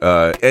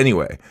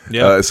anyway.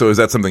 Yeah. So is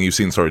that something you've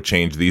seen sort of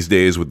change these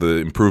days with the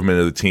improvement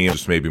of the team,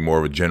 just maybe more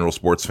of a general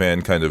sports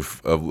fan kind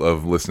of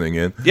listening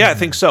in? Yeah, I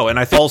think so. And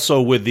I think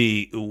also with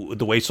the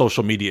way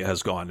social media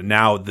has gone, and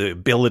now the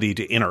ability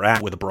to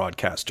interact with a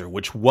broadcaster,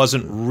 which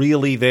wasn't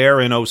really there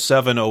in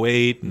 07,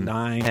 08,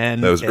 9, 10.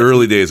 That was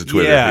early days of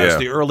Twitter. Yeah, it's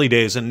the early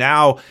days. And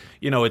now,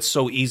 it's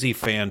so easy,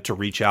 fan, to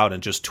reach out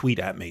and just tweet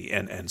at me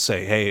and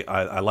say, hey,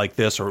 I like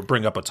this, or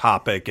bring up a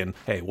topic, and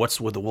hey,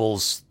 what's with the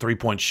Wolves'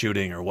 3-point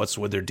shooting, or what's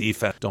with their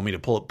defense? Don't mean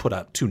to put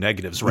up 2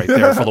 negatives right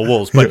there for the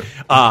Wolves, but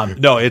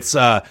no, it's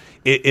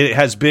it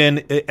has been,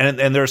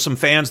 and there are some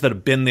fans that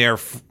have been there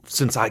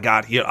since I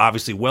got here,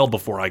 obviously well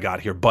before I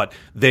got here, but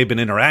they've been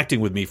interacting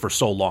with me for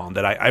so long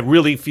that I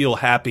really feel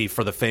happy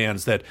for the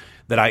fans that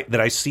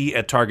I see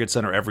at Target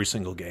Center every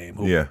single game,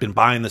 who've been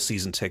buying the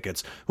season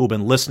tickets, who've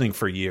been listening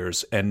for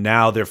years, and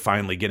now they're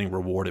finally getting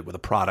rewarded with a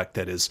product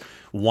that is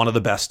one of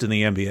the best in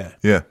the NBA.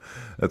 Yeah,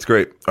 that's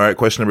great. All right,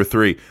 question number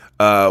 3.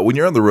 When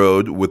you're on the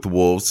road with the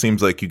Wolves,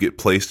 seems like you get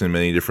placed in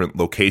many different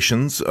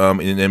locations in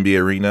an NBA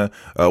arena.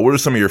 What are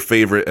some of your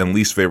favorite and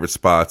least favorite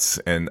spots,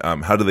 and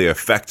how do they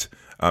affect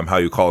how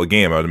you call a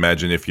game? I would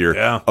imagine if you're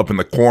up in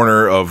the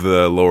corner of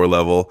the lower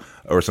level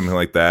or something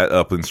like that,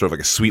 up in sort of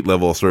like a suite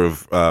level sort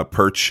of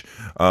perch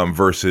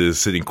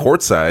versus sitting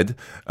courtside,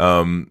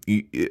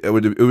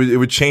 it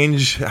would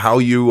change how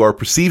you are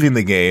perceiving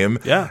the game,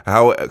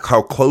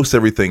 how close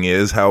everything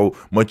is, how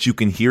much you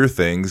can hear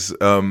things.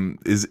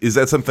 Is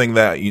that something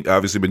that you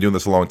obviously been doing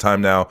this a long time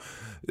now?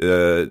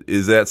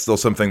 is that still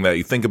something that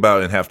you think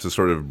about and have to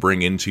sort of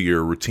bring into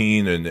your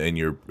routine and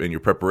your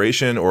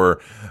preparation, or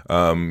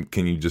can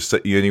you just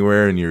set you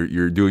anywhere and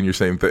you're doing your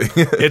same thing?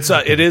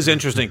 It is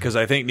interesting because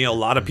I think, Neil, a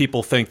lot of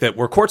people think that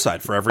we're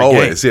courtside for every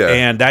Always, game. yeah.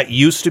 And that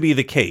used to be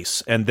the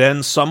case. And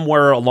then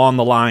somewhere along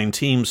the line,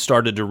 teams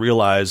started to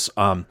realize,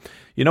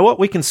 you know what?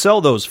 We can sell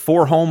those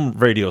 4 home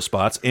radio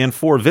spots and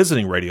 4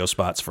 visiting radio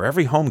spots for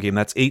every home game.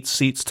 That's 8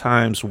 seats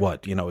times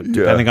what?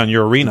 Depending on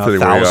your arena,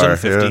 $1,000,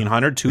 $1,500,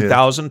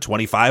 $2,000,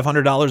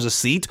 $2,500 a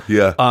seat.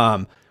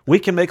 Yeah. We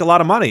can make a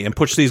lot of money and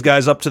push these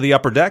guys up to the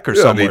upper deck or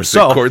Yeah, somewhere. I mean,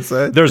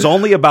 courtside. There's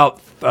only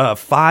about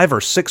 5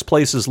 or 6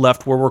 places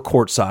left where we're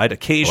courtside.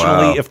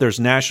 Occasionally, if there's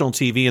national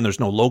TV and there's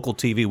no local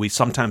TV, we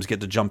sometimes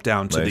get to jump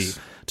down to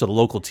the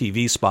local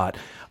TV spot.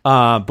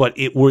 But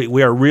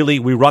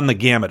we run the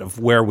gamut of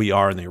where we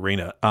are in the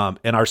arena.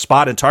 And our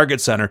spot at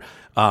Target Center,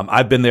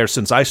 I've been there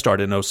since I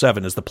started in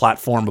 2007, is the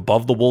platform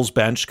above the Wolves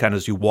bench, kind of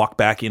as you walk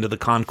back into the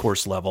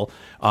concourse level.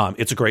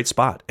 It's a great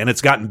spot. And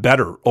it's gotten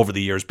better over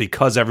the years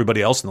because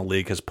everybody else in the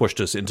league has pushed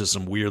us into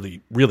some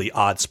really, really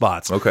odd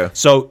spots. Okay.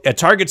 So at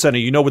Target Center,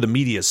 you know where the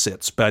media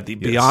sits, but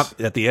beyond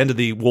at the end of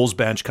the Wolves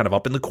bench, kind of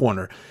up in the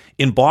corner.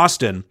 In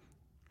Boston,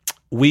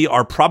 we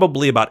are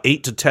probably about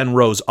 8 to 10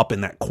 rows up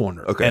in that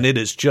corner. Okay. And it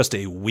is just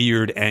a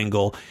weird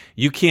angle.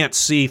 You can't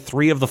see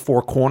 3 of the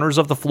 4 corners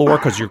of the floor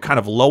because you're kind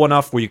of low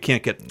enough where you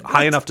can't get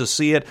high enough to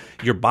see it.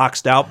 You're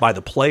boxed out by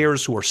the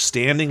players who are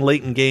standing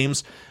late in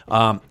games.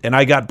 And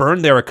I got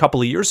burned there a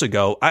couple of years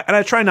ago. And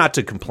I try not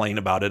to complain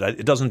about it.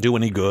 It doesn't do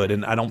any good.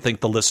 And I don't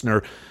think the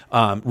listener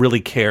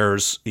really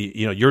cares.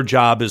 Your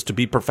job is to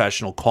be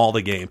professional, call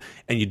the game,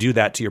 and you do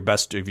that to your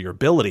best of your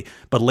ability.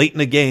 But late in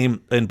the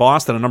game in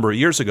Boston a number of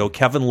years ago,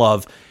 Kevin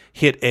Love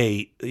hit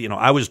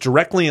I was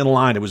directly in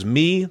line. It was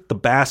me, the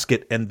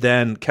basket, and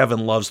then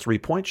Kevin Love's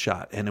 3-point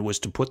shot. And it was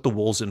to put the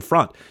Wolves in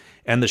front.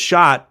 And the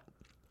shot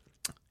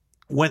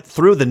went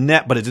through the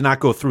net, but it did not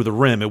go through the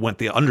rim. It went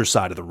the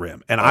underside of the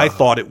rim, and I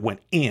thought it went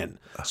in.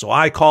 So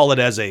I call it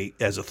as a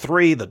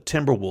 3. The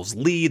Timberwolves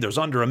lead. There's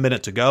under a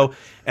minute to go,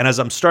 and as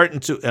I'm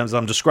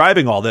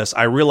describing all this,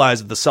 I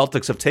realize that the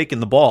Celtics have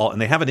taken the ball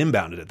and they haven't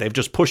inbounded it. They've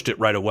just pushed it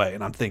right away,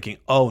 and I'm thinking,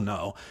 oh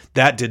no,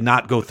 that did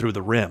not go through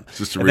the rim. It's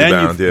just a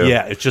rebound.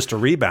 Yeah, it's just a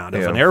rebound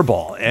of an air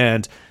ball,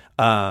 and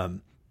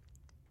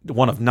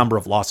one of number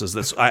of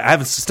losses.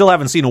 I still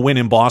haven't seen a win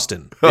in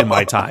Boston in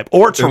my time,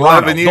 or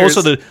Toronto. 11 years.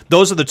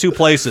 Those are the 2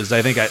 places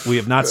I think we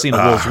have not seen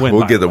a Wolves win.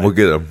 We'll get them. We'll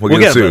get them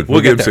soon. We'll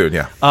get them soon.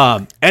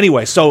 Yeah.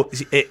 Anyway, so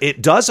it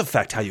does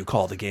affect how you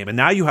call the game, and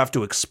now you have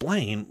to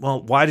explain.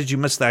 Well, why did you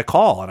miss that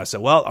call? And I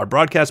said, well, our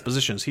broadcast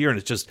position is here, and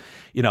it's just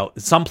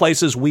some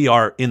places we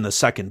are in the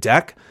second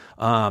deck.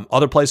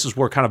 Other places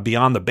we're kind of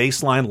beyond the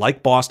baseline,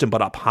 like Boston,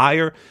 but up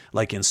higher,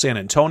 like in San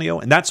Antonio.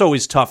 And that's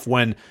always tough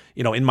when,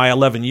 in my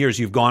 11 years,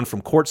 you've gone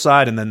from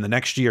courtside, and then the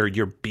next year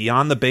you're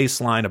beyond the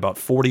baseline about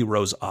 40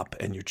 rows up,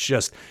 and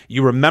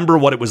you remember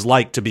what it was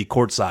like to be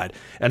courtside.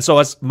 And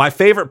so my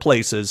favorite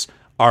places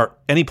are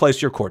any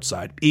place you're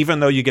courtside, even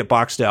though you get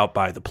boxed out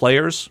by the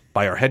players,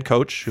 by our head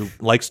coach, who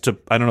likes to,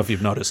 I don't know if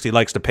you've noticed, he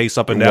likes to pace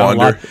up and down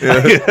Wander.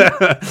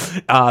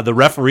 a lot. The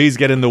referees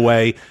get in the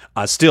way.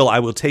 Still, I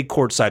will take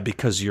courtside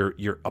because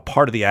you're a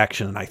part of the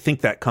action, and I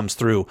think that comes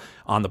through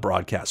on the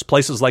broadcast.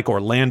 Places like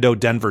Orlando,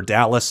 Denver,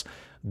 Dallas,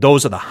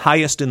 those are the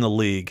highest in the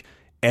league,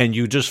 and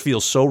you just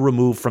feel so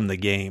removed from the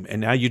game.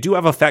 And now you do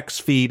have a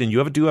FX feed, and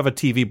you do have a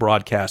TV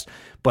broadcast,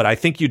 but I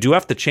think you do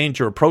have to change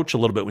your approach a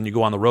little bit when you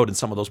go on the road in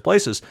some of those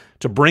places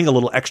to bring a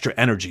little extra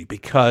energy,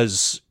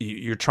 because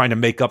you're trying to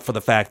make up for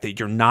the fact that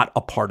you're not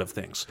a part of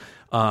things.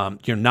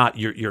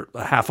 You're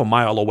a half a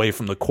mile away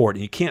from the court,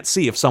 and you can't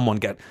see if someone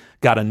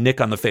got a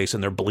nick on the face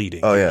and they're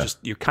bleeding. Oh, yeah.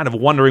 You're kind of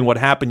wondering what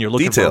happened. You're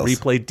looking for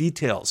replay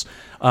details.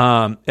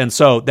 And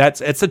so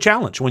it's a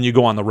challenge when you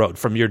go on the road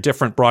from your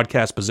different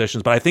broadcast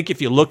positions. But I think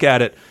if you look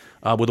at it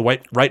with the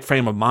right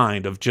frame of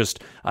mind of just,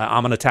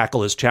 I'm going to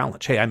tackle this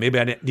challenge. Hey, maybe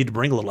I need to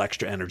bring a little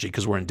extra energy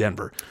because we're in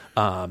Denver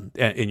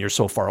and you're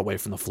so far away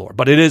from the floor.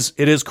 But it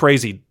is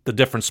crazy, the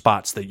different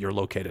spots that you're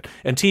located.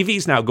 And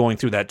TV's now going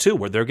through that too,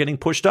 where they're getting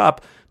pushed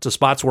up to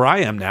spots where I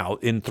am now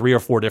in 3 or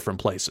 4 different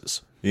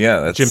places.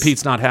 Yeah, Jim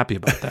Pete's not happy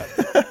about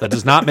that. That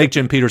does not make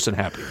Jim Peterson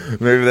happy.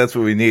 Maybe that's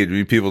what we need. We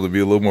need people to be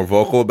a little more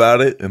vocal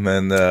about it, and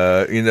then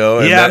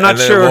I'm not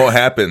sure it won't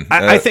happen.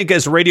 I think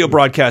as radio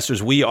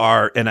broadcasters, we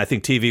are, and I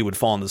think TV would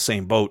fall in the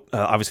same boat.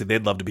 Obviously,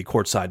 they'd love to be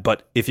courtside,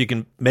 but if you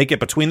can make it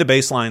between the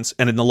baselines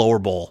and in the lower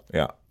bowl,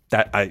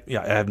 I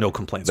have no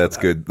complaints. That's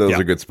with that. good. Those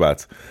are good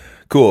spots.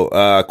 Cool.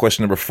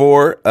 Question number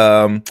 4.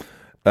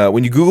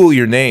 When you Google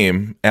your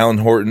name, Alan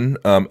Horton,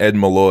 Ed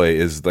Malloy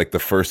is like the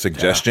first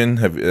suggestion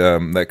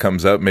that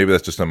comes up. Maybe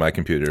that's just on my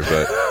computer,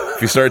 but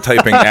if you start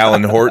typing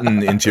Alan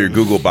Horton into your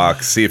Google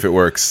box, see if it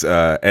works.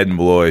 Ed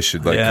Malloy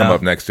should come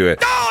up next to it.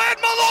 No, Ed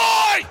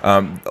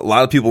Malloy! A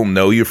lot of people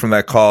know you from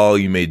that call.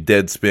 You made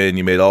Deadspin.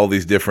 You made all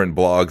these different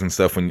blogs and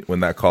stuff when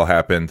that call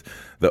happened,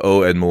 the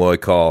Ed Malloy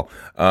call.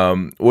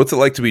 What's it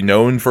like to be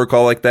known for a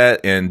call like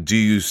that? And do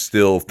you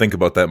still think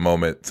about that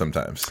moment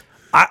sometimes?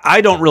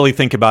 I don't really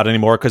think about it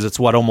anymore because it's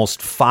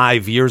almost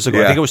 5 years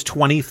ago. I think it was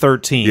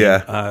 2013.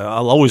 Yeah.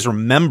 I'll always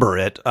remember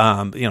it.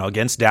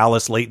 Against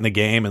Dallas late in the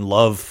game, and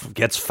Love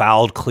gets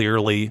fouled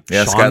clearly.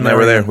 Yeah, Sean Scott and I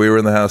were there. Marion. We were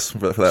in the house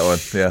for that one.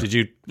 Yeah. Did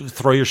you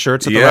throw your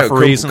shirts at the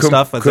referees and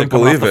stuff as they Couldn't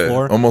come off believe the it.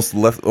 floor?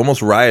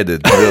 Almost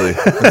rioted. Really,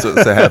 that's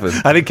what happened.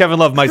 I think Kevin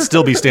Love might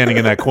still be standing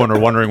in that corner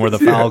wondering where the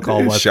foul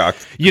call was.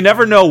 Shocked. You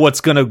never know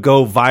what's going to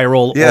go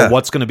viral Yeah. or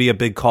what's going to be a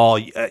big call.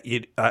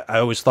 I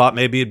always thought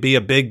maybe it'd be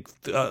a big,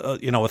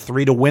 a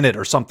 3 to win it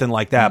or something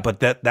like that. But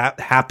that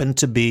happened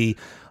to be,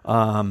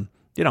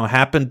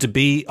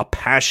 a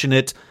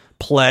passionate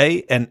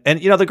play. And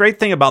the great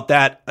thing about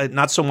that,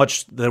 not so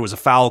much there was a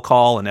foul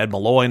call and Ed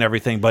Malloy and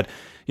everything, but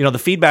the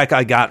feedback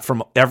I got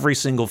from every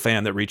single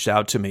fan that reached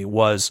out to me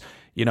was,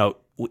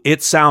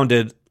 it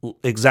sounded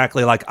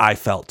exactly like I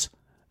felt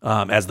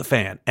as the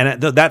fan,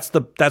 and that's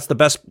the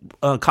best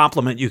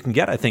compliment you can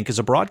get, I think, as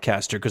a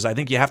broadcaster, because I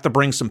think you have to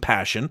bring some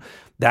passion.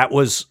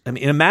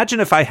 Imagine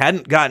if I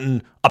hadn't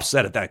gotten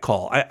upset at that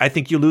call. I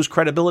think you lose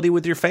credibility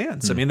with your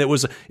fans. It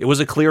was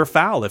a clear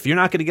foul. If you're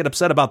not going to get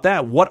upset about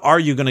that, what are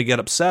you going to get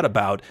upset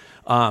about?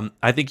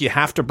 I think you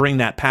have to bring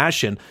that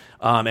passion,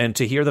 and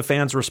to hear the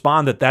fans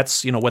respond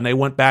that's when they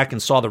went back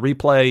and saw the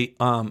replay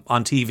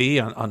on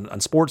TV, on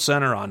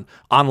SportsCenter,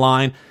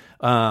 online.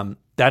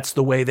 That's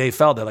the way they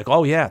felt. They're like,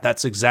 oh yeah,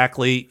 that's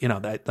exactly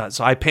that.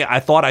 So I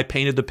thought I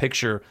painted the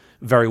picture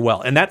very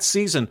well. And that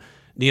season,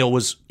 Neil,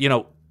 was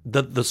the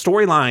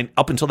storyline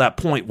up until that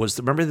point was,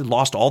 remember, they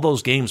lost all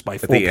those games by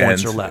 4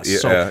 points or less.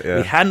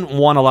 We hadn't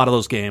won a lot of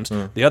those games.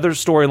 The other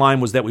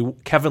storyline was that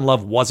Kevin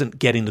Love wasn't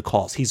getting the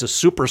calls. He's a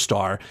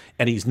superstar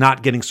and he's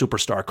not getting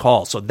superstar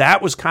calls. So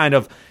that was kind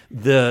of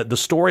the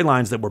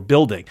storylines that were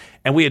building.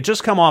 And we had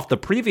just come off the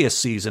previous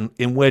season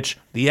in which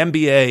the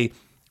NBA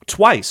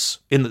twice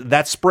in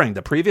that spring,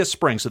 the previous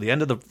spring, so the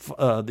end of the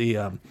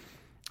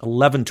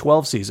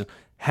 11-12 season,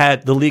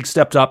 had the league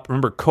stepped up.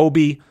 Remember,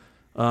 Kobe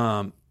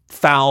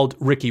fouled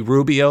Ricky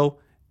Rubio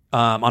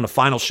on a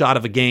final shot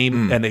of a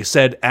game, and they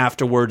said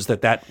afterwards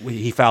that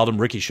he fouled him.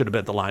 Ricky should have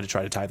been at the line to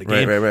try to tie the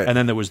game. Right. And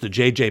then there was the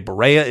J.J.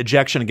 Barea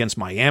ejection against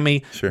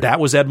Miami. Sure.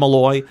 That was Ed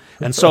Malloy.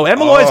 And so Ed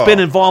Malloy's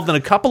been involved in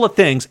a couple of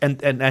things,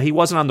 and he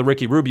wasn't on the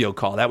Ricky Rubio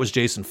call. That was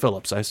Jason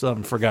Phillips. I still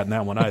haven't forgotten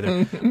that one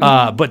either.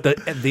 But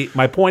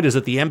my point is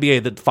that the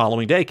NBA the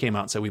following day came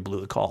out and said we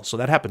blew the call. So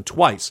that happened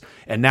twice.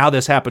 And now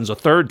this happens a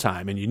third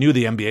time, and you knew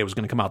the NBA was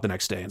going to come out the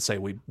next day and say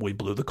we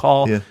blew the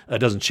call. Yeah. It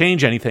doesn't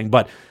change anything.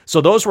 But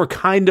so those were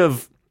kind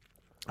of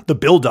the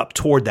build-up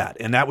toward that,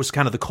 and that was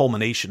kind of the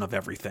culmination of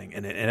everything.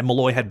 And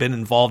Malloy had been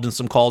involved in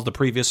some calls the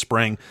previous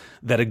spring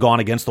that had gone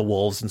against the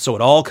Wolves, and so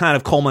it all kind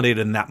of culminated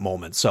in that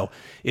moment. So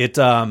it,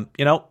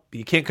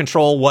 you can't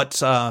control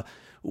what's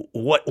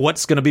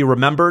going to be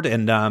remembered,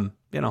 and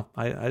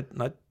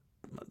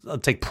I'll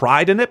take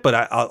pride in it, but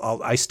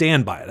I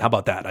stand by it. How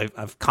about that? I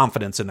have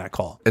confidence in that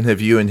call. And have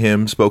you and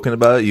him spoken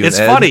about it? It's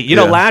funny.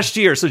 Last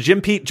year, so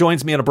Jim Pete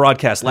joins me on a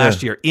broadcast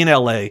last year in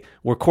L.A.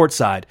 We're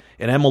courtside,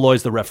 and Ed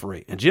Malloy's the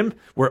referee. And Jim,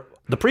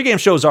 the pregame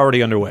show is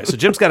already underway. So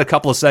Jim's got a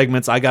couple of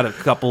segments. I got a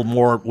couple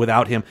more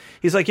without him.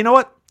 He's like, you know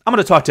what? I'm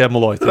going to talk to Ed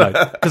Malloy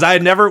tonight because I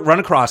had never run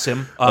across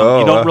him.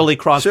 You don't really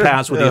cross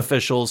paths with the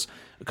officials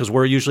because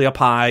we're usually up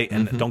high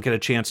and don't get a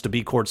chance to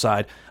be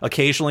courtside.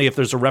 Occasionally, if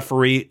there's a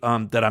referee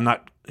that I'm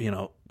not,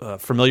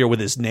 familiar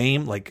with his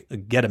name, like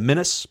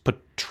Gediminas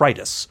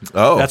Petritis.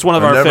 Oh, that's one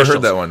of I've our never officials.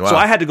 heard that one. Wow. So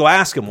I had to go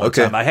ask him one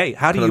time. Hey,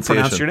 how do you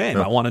pronounce your name?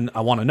 Yeah. I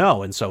want to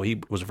know. And so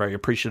he was very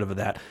appreciative of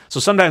that.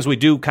 So sometimes we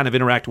do kind of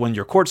interact when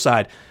you're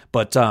courtside,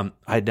 but I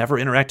had never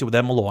interacted with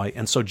Ed Malloy.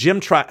 And so Jim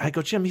I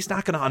go, Jim, he's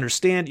not going to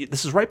understand.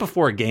 This is right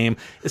before a game.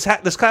 This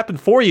happened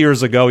 4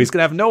 years ago. He's going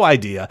to have no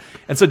idea.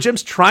 And so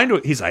Jim's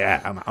he's like,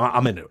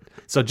 I'm into it.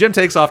 So Jim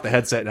takes off the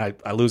headset, and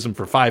I lose him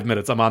for 5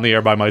 minutes. I'm on the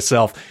air by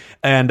myself.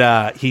 And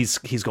he's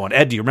going,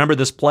 Ed, do you remember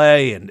this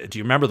play? And do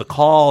you remember the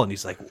call? And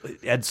he's like,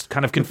 Ed's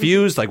kind of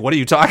confused. Like, what are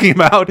you talking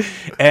about?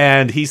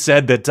 And he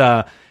said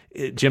that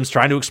Jim's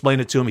trying to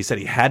explain it to him. He said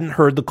he hadn't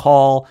heard the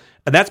call.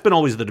 And that's been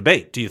always the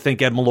debate. Do you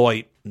think Ed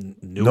Malloy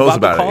knows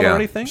about the call or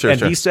anything? Sure.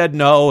 He said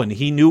no, and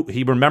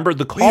he remembered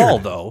the call,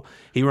 though.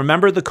 He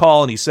remembered the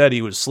call, and he said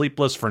he was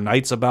sleepless for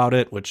nights about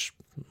it, which...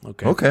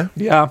 Okay.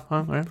 Yeah,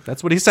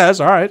 that's what he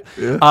says. All right.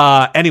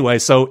 Yeah. Anyway,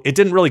 so it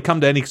didn't really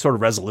come to any sort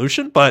of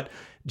resolution, but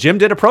Jim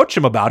did approach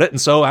him about it, and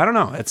so I don't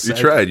know. You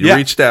tried. You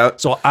reached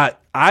out. So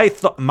I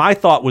thought my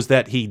thought was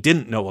that he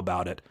didn't know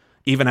about it,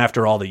 even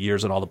after all the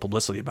years and all the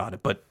publicity about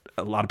it. But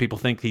a lot of people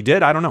think he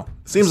did. I don't know.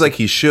 Seems like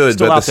he should,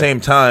 but at the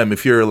same time,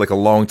 if you're like a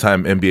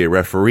longtime NBA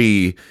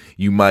referee,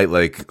 you might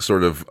like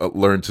sort of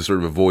learn to sort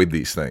of avoid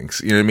these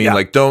things. You know what I mean? Yeah.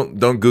 Like don't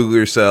Google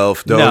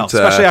yourself. Don't,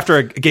 especially after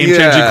a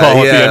game-changing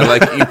call. Yeah, at the end.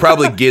 Like you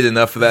probably get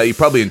enough of that. You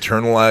probably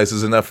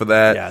internalizes enough of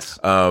that. Yes.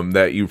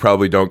 That you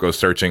probably don't go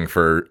searching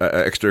for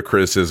extra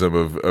criticism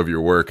of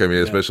your work. I mean,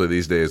 especially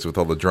these days with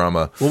all the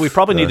drama. What we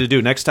probably need to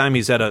do next time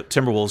he's at a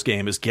Timberwolves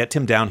game is get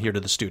him down here to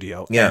the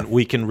studio. Yeah. And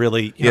we can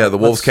really... the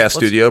Wolves Cast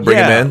studio, bring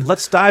him in.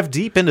 let's dive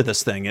deep into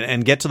this thing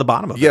and get to the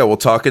bottom of it. Yeah, we'll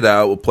talk it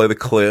out. We'll play the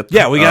clip.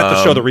 Yeah, we have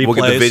to show the replays. We'll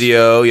get the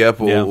video. Yep,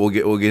 we'll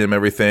get him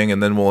everything,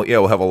 and then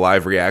we'll have a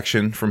live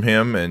reaction from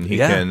him, and he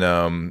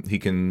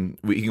can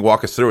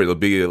walk us through it. It'll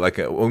be like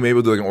maybe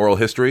we'll do like an oral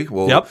history.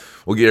 We'll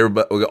get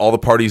everybody, we'll get all the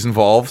parties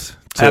involved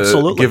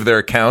to give their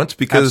account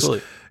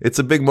because it's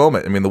a big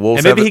moment. I mean, the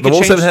Wolves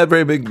haven't had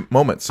very big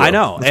moments. So I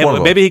know,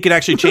 and maybe he could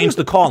actually change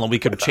the call, and we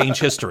could change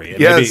history. And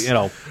yes,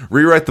 maybe,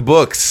 rewrite the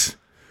books.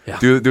 Yeah.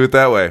 Do it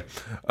that way.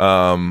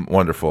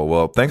 Wonderful.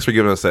 Well, thanks for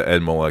giving us that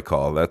Ed Mollet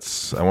call.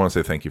 I want to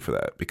say thank you for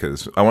that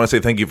because I want to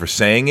say thank you for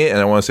saying it, and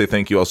I want to say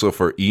thank you also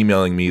for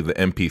emailing me the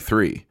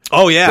MP3.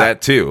 Oh yeah,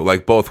 that too.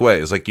 Like both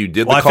ways. Like you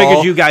did the call, I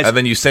figured you guys, and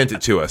then you sent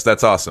it to us.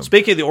 That's awesome.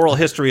 Speaking of the oral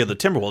history of the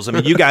Timberwolves, I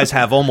mean, you guys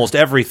have almost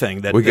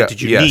everything that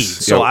you need.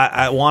 So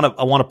I want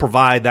to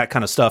provide that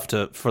kind of stuff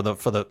for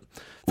the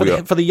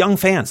young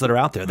fans that are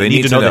out there. They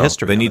need to know the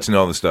history. They need to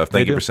know the stuff.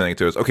 Thank you for sending it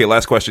to us. Okay,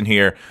 last question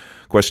here.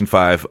 Question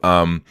 5.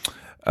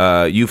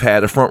 You've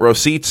had a front row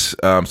seats,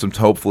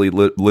 hopefully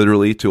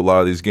literally to a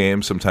lot of these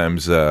games.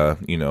 Sometimes, a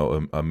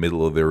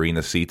middle of the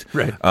arena seat.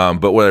 Right.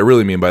 But what I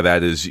really mean by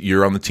that is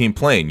you're on the team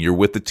playing. You're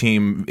with the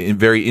team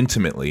very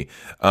intimately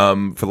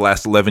for the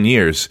last 11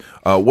 years.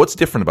 What's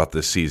different about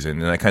this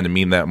season? And I kind of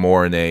mean that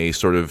more in a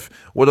sort of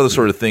what other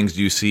sort of things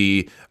do you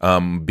see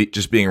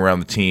just being around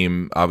the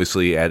team?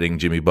 Obviously, adding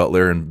Jimmy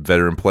Butler and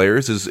veteran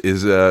players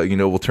is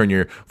will turn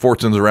your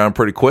fortunes around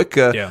pretty quick.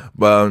 No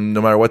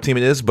matter what team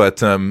it is.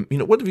 But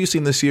what have you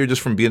seen this year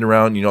just from being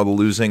around, the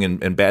losing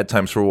and bad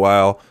times for a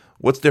while?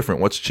 What's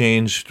different? What's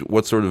changed?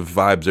 What sort of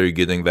vibes are you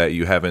getting that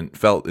you haven't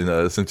felt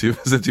since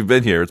you've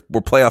been here? We're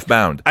playoff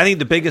bound. I think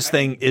the biggest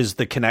thing is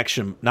the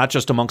connection, not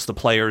just amongst the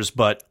players,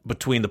 but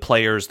between the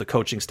players, the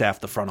coaching staff,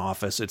 the front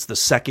office. It's the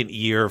second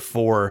year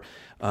for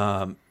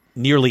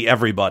nearly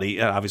everybody.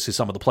 Obviously,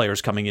 some of the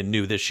players coming in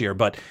new this year,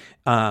 but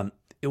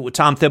with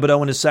Tom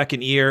Thibodeau in his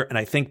second year, and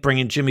I think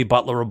bringing Jimmy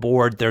Butler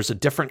aboard, there's a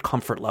different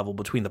comfort level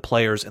between the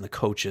players and the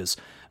coaches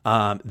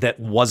that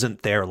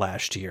wasn't there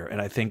last year.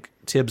 And I think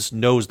Tibbs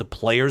knows the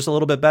players a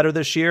little bit better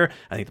this year.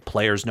 I think the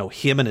players know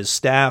him and his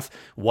staff,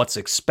 what's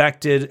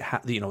expected,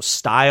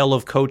 style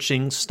of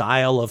coaching,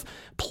 style of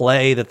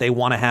play that they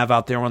want to have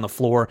out there on the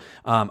floor.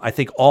 I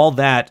think all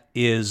that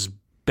is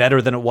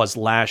better than it was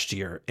last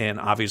year,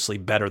 and obviously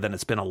better than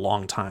it's been a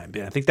long time.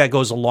 And I think that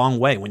goes a long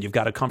way when you've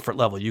got a comfort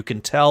level. You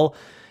can tell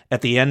at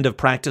the end of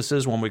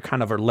practices when we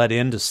kind of are let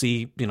in to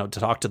see, to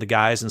talk to the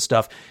guys and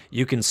stuff,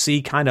 you can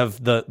see kind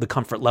of the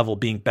comfort level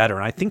being better.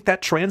 And I think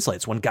that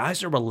translates when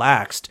guys are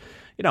relaxed.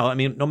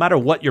 No matter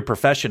what your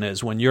profession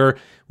is, when you're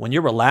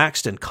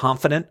relaxed and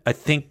confident, I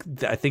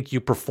think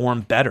you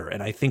perform better.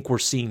 And I think we're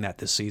seeing that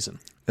this season.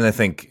 And I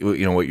think, what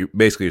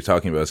you're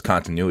talking about is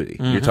continuity.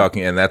 Mm-hmm. You're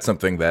talking, and that's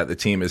something that the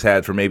team has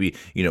had for maybe,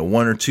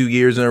 1 or 2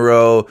 years in a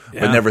row,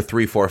 but never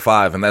 3, 4,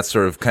 5. And that's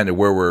sort of kind of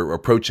where we're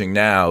approaching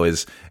now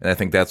and I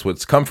think that's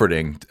what's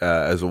comforting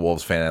as a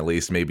Wolves fan, at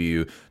least. Maybe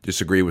you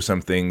disagree with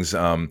some things,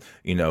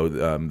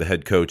 the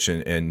head coach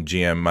and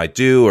GM might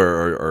do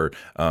or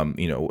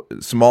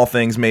small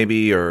things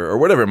maybe or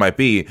whatever it might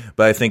be.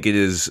 But I think it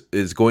is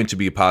going to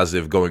be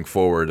positive going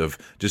forward of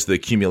just the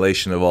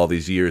accumulation of all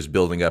these years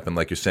building up and,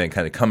 like you're saying,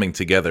 kind of coming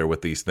together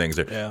with these things.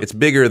 It's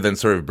bigger than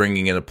sort of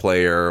bringing in a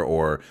player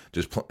or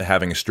just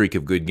having a streak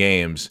of good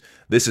games.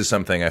 This is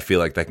something I feel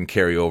like that can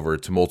carry over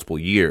to multiple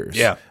years.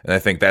 Yeah. And I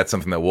think that's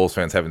something that Wolves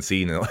fans haven't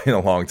seen in a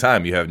long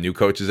time. You have new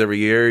coaches every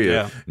year, you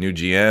have new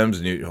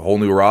GMs, whole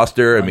new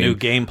roster. I mean, new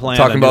game plan.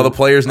 Talking about the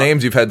players'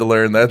 names you've had to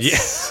learn.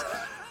 That's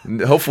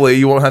hopefully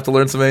you won't have to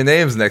learn so many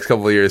names the next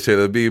couple of years here.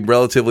 They'll be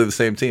relatively the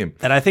same team.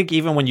 And I think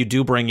even when you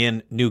do bring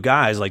in new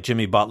guys like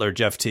Jimmy Butler,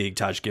 Jeff Teague,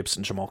 Taj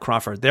Gibson, Jamal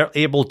Crawford, they're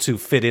able to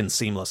fit in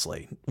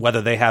seamlessly,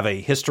 whether they have a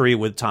history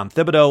with Tom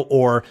Thibodeau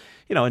or,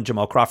 in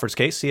Jamal Crawford's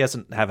case, he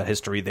doesn't have a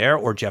history there,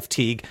 or Jeff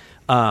Teague,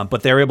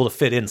 but they're able to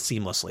fit in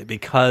seamlessly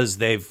because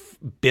they've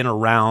been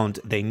around.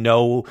 They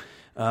know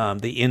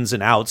the ins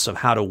and outs of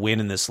how to win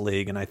in this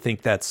league, and I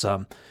think that's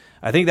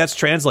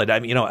translated. I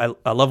mean,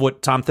 I love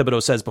what Tom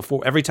Thibodeau says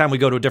before. Every time we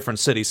go to a different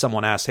city,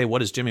 someone asks, "Hey,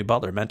 what has Jimmy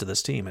Butler meant to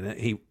this team?" And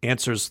he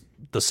answers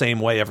the same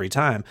way every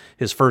time.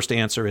 His first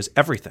answer is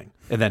everything,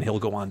 and then he'll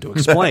go on to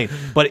explain.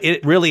 But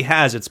it really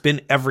has. It's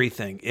been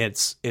everything.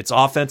 It's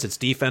offense, it's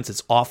defense,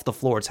 it's off the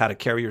floor. It's how to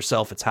carry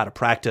yourself. It's how to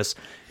practice.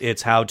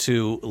 It's how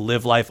to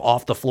live life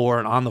off the floor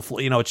and on the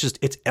floor.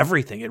 It's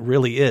everything. It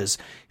really is.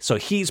 So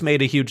he's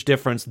made a huge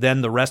difference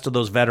than the rest of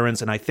those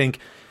veterans, and I think.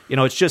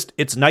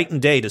 It's night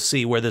and day to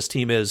see where this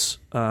team is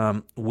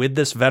with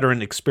this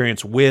veteran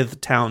experience, with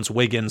Towns,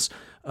 Wiggins,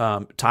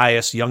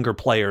 Tyus, younger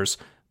players,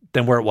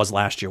 than where it was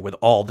last year with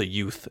all the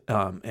youth.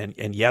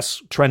 And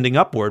yes, trending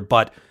upward,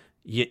 but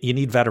you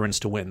need veterans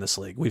to win this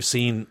league. We've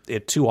seen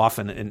it too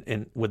often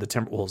in with the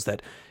Timberwolves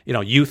that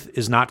youth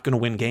is not going to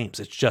win games.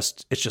 It's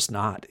just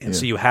not. And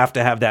so you have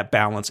to have that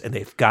balance, and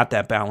they've got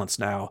that balance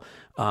now.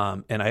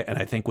 And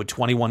I think with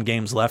 21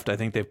 games left, I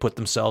think they've put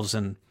themselves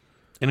in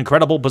an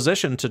incredible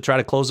position to try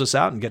to close this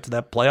out and get to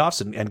that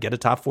playoffs and get a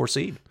top 4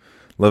 seed.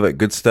 Love it.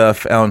 Good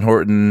stuff. Alan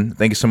Horton,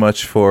 thank you so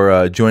much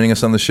for joining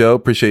us on the show.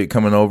 Appreciate you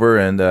coming over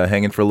and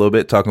hanging for a little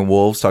bit, talking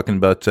Wolves, talking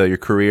about your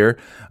career.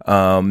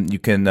 You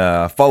can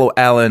follow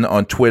Alan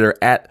on Twitter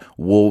at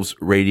Wolves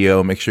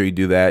Radio. Make sure you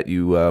do that.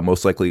 You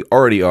most likely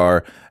already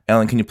are.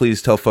 Alan, can you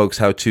please tell folks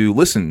how to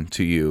listen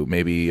to you?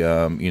 Maybe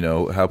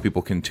how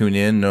people can tune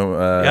in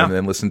and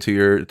then listen to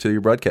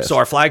your broadcast. So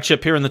our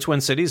flagship here in the Twin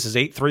Cities is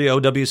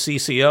 830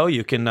 WCCO.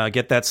 You can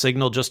get that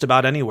signal just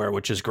about anywhere,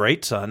 which is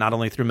great. Not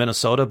only through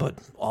Minnesota, but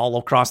all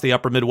across the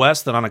Upper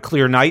Midwest. And on a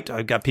clear night,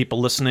 I've got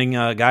people listening.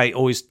 A guy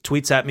always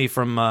tweets at me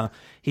from.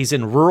 He's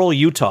in rural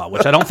Utah,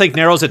 which I don't think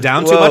narrows it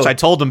down too much. I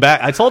told him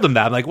that.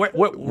 I'm like,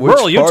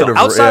 rural Utah,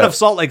 outside of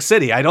Salt Lake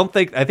City. I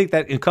think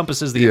that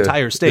encompasses the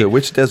entire state. Yeah,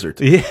 which desert?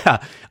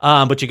 Yeah.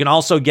 But you can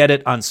also get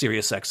it on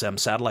Sirius XM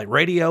satellite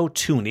radio.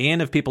 Tune in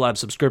if people have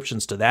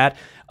subscriptions to that.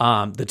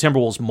 The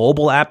Timberwolves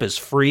mobile app is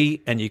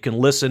free, and you can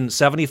listen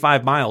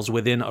 75 miles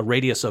within a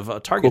radius of a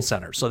Target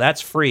Center. So that's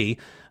free.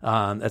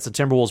 That's the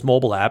Timberwolves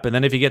mobile app. And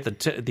then if you get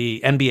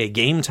the NBA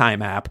Game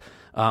Time app,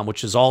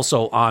 which is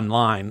also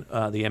online,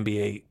 the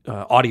NBA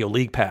Audio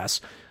League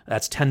Pass.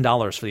 That's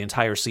 $10 for the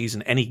entire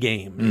season, any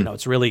game.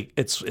 It's really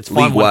it's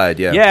fun. League wide,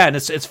 yeah. Yeah, and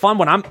it's fun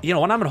when I'm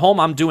at home,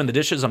 I'm doing the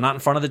dishes, I'm not in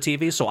front of the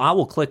TV, so I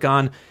will click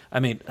on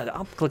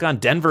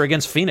Denver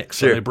against Phoenix.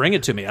 Sure. So they bring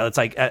it to me. It's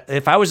like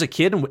if I was a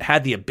kid and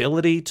had the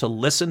ability to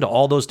listen to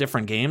all those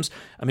different games.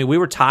 We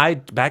were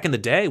tied back in the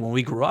day when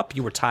we grew up.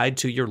 You were tied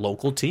to your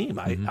local team.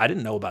 I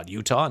didn't know about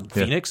Utah and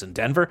Phoenix and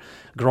Denver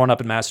growing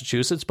up in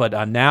Massachusetts, but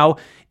now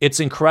it's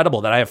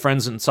incredible that I have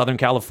friends in Southern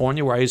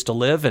California where I used to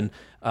live, and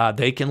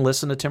they can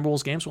listen to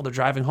Timberwolves games while they're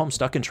driving home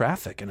stuck in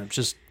traffic, and I'm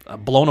just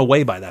blown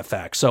away by that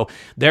fact. So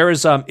there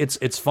is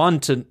it's fun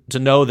to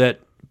know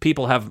that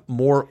people have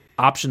more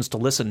options to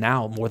listen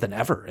now more than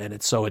ever, and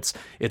it's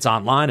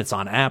online, it's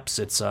on apps,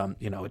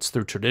 it's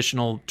through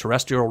traditional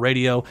terrestrial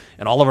radio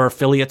and all of our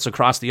affiliates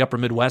across the Upper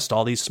Midwest,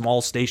 all these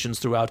small stations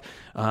throughout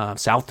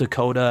South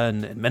Dakota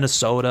and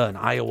Minnesota and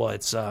Iowa.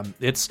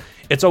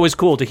 It's always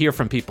cool to hear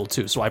from people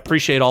too. So I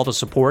appreciate all the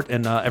support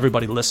and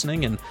everybody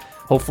listening, and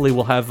hopefully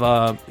we'll have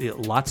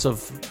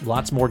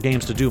lots more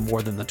games to do,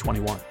 more than the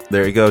 21.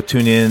 There you go.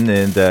 Tune in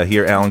and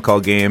hear Alan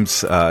call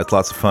games. It's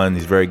lots of fun.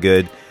 He's very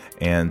good.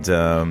 And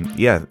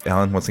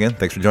Alan, once again,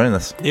 thanks for joining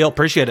us. Neil,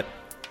 appreciate it.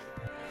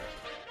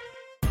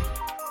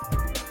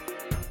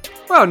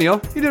 Wow,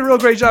 Neil, you did a real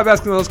great job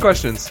asking those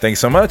questions.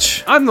 Thanks so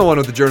much. I'm the one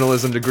with the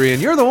journalism degree,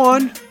 and you're the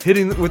one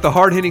hitting with the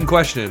hard-hitting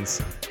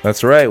questions.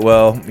 That's right.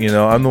 Well,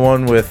 I'm the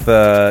one with,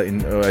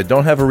 I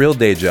don't have a real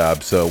day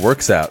job, so it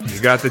works out.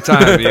 You got the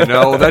time,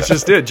 That's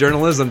just it.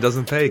 Journalism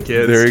doesn't pay,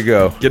 kids. There you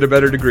go. Get a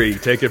better degree.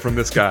 Take it from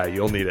this guy.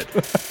 You'll need it.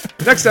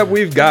 Next up,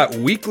 we've got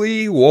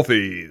Weekly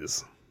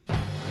Wolfies.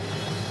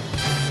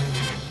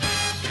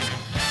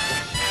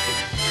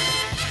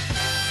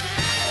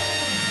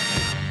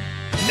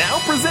 Now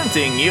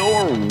presenting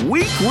your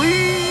Weekly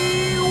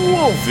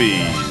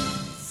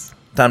Wolfies.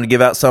 Time to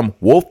give out some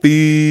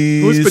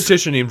Wolfies. Who's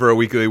petitioning for a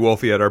Weekly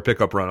Wolfie at our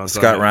pickup run on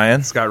Sunday? Scott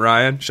Ryan. Scott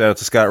Ryan. Shout out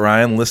to Scott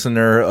Ryan,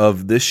 listener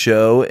of this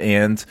show.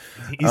 And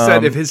he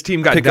said if his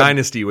team got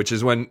Dynasty, which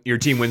is when your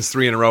team wins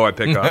 3 in a row at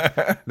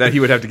pickup, that he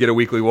would have to get a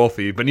Weekly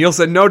Wolfie. But Neil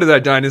said no to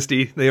that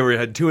Dynasty. They already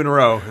had 2 in a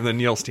row, and then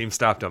Neil's team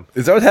stopped him.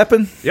 Is that what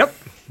happened? Yep.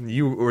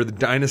 You were the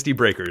Dynasty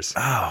breakers.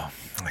 Oh,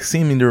 I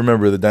seeming to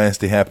remember the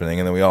Dynasty happening,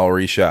 and then we all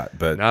reshot.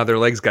 But now their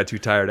legs got too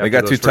tired. They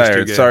got too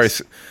tired.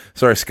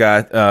 Sorry,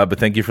 Scott. But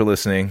thank you for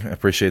listening. I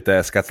appreciate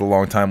that. Scott's a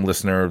longtime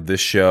listener of this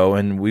show,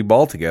 and we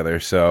ball together.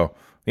 So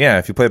yeah,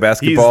 if you play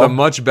basketball, he's the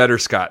much better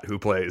Scott who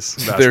plays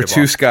basketball. There are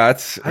 2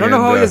 Scotts. I don't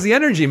know how he has the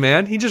energy,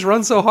 man. He just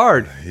runs so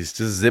hard. He's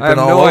just zipping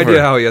all over. I have no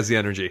idea how he has the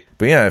energy.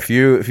 But yeah, if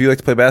you like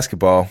to play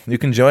basketball, you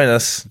can join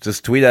us.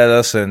 Just tweet at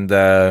us, and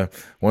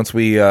once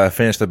we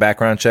finish the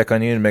background check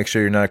on you and make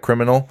sure you're not a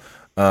criminal,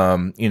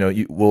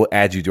 we'll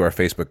add you to our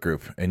Facebook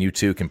group, and you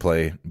too can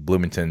play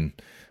Bloomington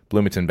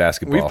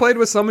basketball. We've played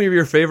with some of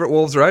your favorite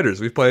Wolves writers.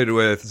 We've played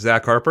with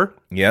Zach Harper.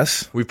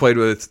 Yes. We've played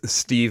with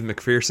Steve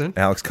McPherson.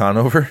 Alex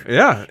Conover.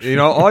 Yeah.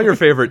 All your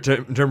favorite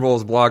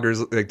Timberwolves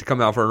bloggers like to come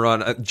out for a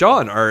run.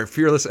 John, our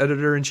fearless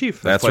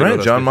editor-in-chief. That's right.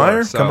 John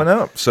Meyer coming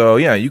up. So,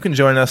 yeah, you can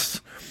join us.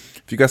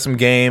 If you got some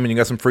game and you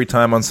got some free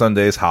time on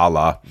Sundays,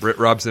 holla. Britt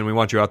Robson, we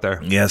want you out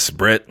there. Yes,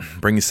 Britt.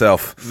 Bring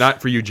yourself.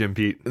 Not for you, Jim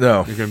Pete.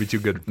 No. You're going to be too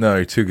good. No,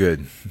 you're too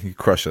good. You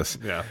crush us.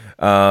 Yeah.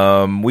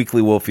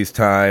 Weekly Wolfies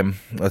time.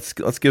 Let's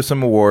give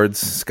some awards.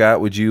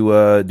 Scott, would you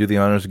do the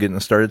honors of getting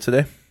us started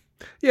today?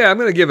 Yeah, I'm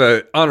going to give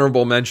an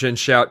honorable mention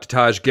shout to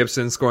Taj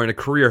Gibson scoring a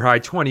career-high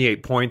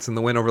 28 points in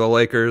the win over the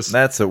Lakers.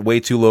 That's a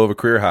way too low of a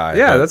career high.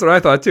 Yeah, that's what I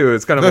thought too.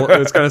 It's kind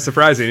of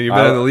surprising. You've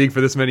been in the league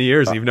for this many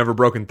years and you've never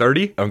broken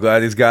 30. I'm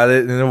glad he's got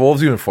it in a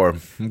Wolves uniform.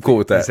 I'm cool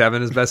with that. He's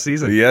having his best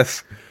season.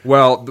 Yes.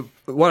 Well,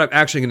 what I'm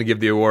actually going to give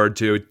the award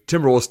to,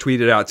 Timberwolves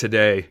tweeted out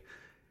today,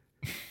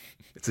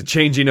 it's a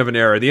changing of an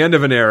era, the end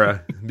of an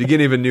era,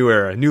 beginning of a new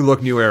era, new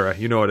look, new era.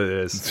 You know what it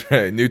is. That's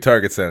right. New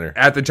Target Center.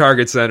 At the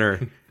Target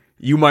Center.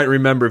 you might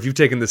remember if you've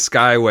taken the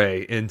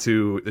Skyway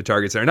into the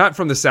Target Center, not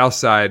from the south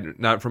side,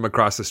 not from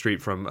across the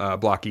street from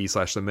Block E /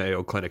 the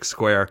Mayo Clinic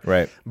Square,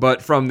 right,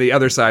 but from the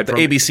other side, the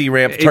from ABC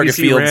ramp,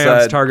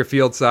 Target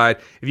Field side.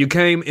 If you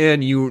came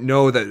in, you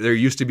know that there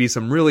used to be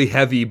some really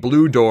heavy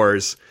blue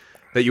doors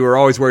that you were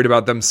always worried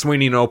about them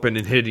swinging open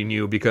and hitting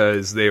you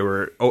because they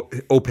were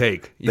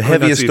opaque. The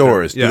heaviest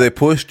doors. Yeah. Do they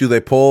push? Do they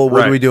pull?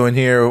 What are we doing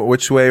here?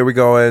 Which way are we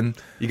going?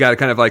 You got to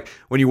kind of like,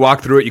 when you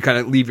walk through it, you kind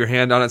of leave your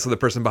hand on it so the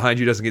person behind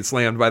you doesn't get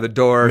slammed by the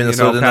door.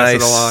 Minnesota pass it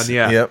nice. along.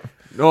 Yeah. Yep.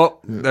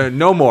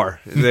 No more.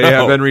 They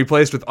have been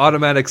replaced with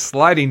automatic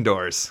sliding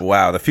doors.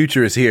 Wow, the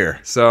future is here.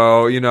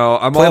 So,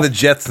 I'm Play all the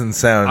Jetson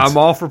sounds. I'm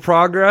all for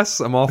progress.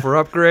 I'm all for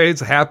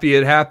upgrades. Happy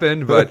it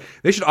happened, but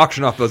they should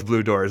auction off those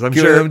blue doors.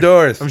 Give them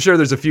doors. I'm sure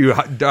there's a few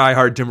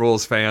diehard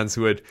Timberwolves fans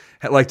who would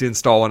like to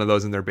install one of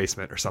those in their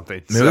basement or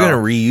something. Maybe we're gonna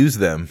reuse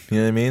them. You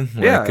know what I mean?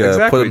 Yeah,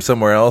 exactly. Put them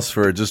somewhere else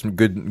for just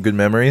good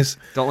memories.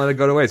 Don't let it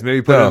go to waste.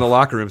 Maybe put it in the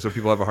locker room so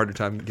people have a harder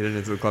time getting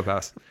into the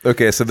clubhouse.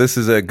 Okay, so this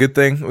is a good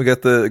thing. We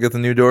got the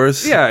new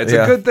doors. Yeah, it's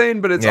a good thing,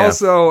 but it's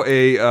also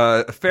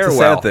a farewell. It's a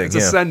sad thing. It's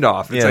a send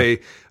off. It's a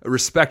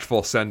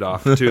respectful send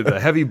off to the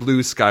heavy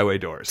blue Skyway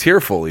doors.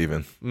 Tearful,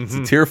 even. It's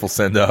a tearful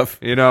send off.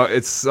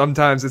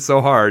 Sometimes it's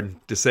so hard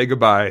to say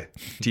goodbye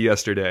to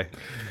yesterday.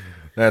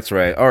 That's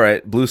right. All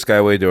right, blue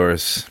Skyway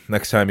doors.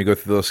 Next time you go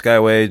through those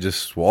Skyway,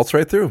 just waltz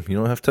right through. You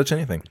don't have to touch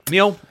anything.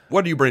 Neil,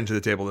 what do you bring to the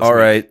table this week? All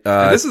right.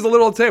 right. This is a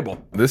little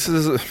table. This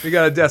is... We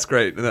got a desk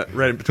right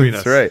in between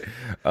us. That's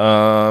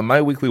right.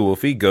 My weekly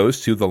Wolfie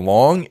goes to the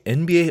long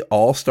NBA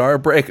All-Star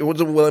break. Well,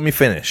 let me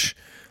finish.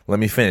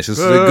 This is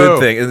a good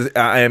thing.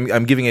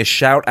 I'm giving a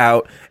shout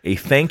out, a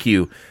thank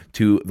you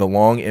to the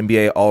long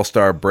NBA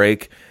All-Star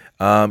break.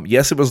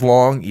 Yes, it was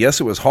long.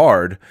 Yes, it was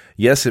hard.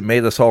 Yes, it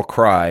made us all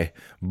cry.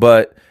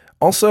 But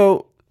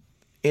also,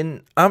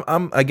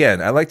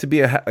 I like to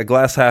be a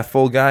glass half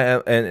full guy,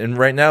 and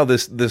right now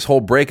this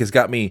whole break has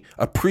got me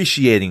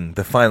appreciating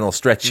the final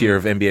stretch here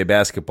of NBA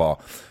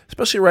basketball.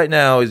 Especially right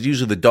now is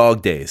usually the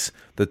dog days.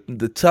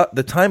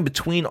 The time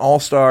between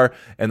All-Star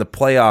and the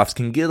playoffs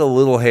can get a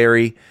little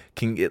hairy.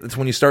 It's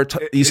when you start.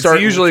 It's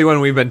usually when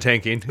we've been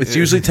tanking. It's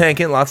usually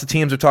tanking. Lots of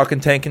teams are talking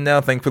tanking now.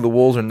 Thankfully, the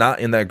Wolves are not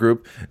in that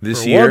group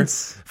this year.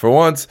 For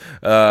once.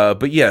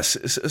 But yes,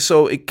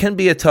 so it can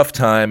be a tough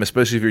time,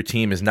 especially if your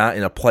team is not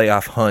in a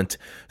playoff hunt.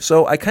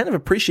 So I kind of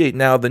appreciate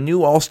now the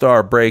new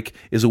All-Star break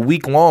is a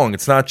week long.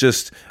 It's not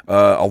just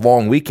a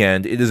long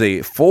weekend. It is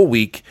a full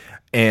week.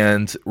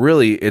 And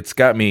really, it's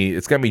got me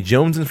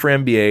jonesing for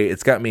NBA.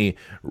 It's got me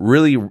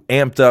really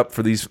amped up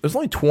for these. There's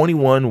only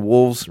 21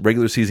 Wolves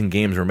regular season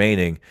games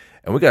remaining,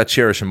 and we got to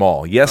cherish them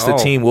all. Yes, the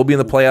team will be in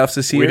the playoffs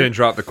this year. We didn't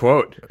drop the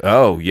quote.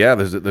 Oh, yeah,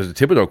 there's a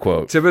Thibodeau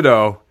quote.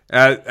 Thibodeau,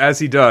 as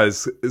he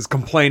does, is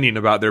complaining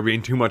about there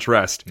being too much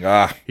rest.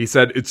 He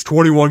said, it's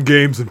 21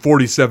 games in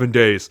 47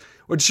 days.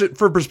 Which,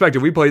 for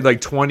perspective, we played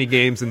like 20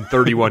 games in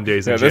 31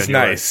 days in January.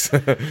 That's nice.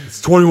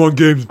 It's 21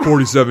 games in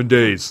 47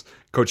 days.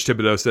 Coach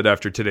Thibodeau said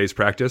after today's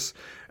practice.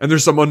 And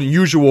there's some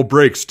unusual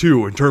breaks,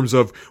 too, in terms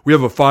of we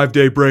have a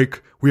 5-day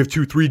break, we have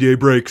 2 3-day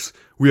breaks,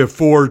 we have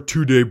 4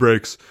 2-day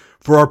breaks.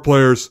 For our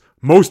players,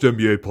 most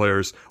NBA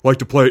players like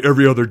to play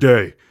every other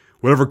day.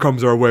 Whatever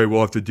comes our way,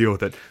 we'll have to deal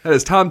with it. That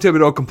is Tom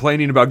Thibodeau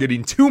complaining about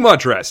getting too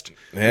much rest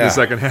in the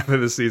second half of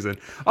the season.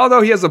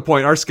 Although he has a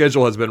point. Our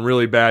schedule has been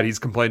really bad. He's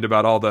complained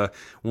about all the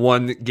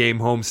one-game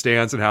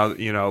homestands and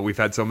how, we've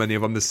had so many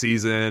of them this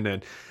season,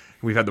 and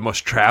we've had the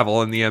most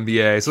travel in the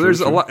NBA. So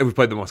there's a lot. We've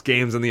played the most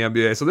games in the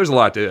NBA. So there's a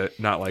lot to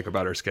not like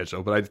about our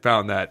schedule. But I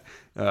found that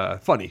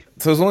funny.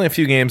 So there's only a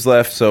few games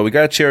left. So we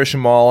got to cherish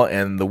them all.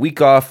 And the week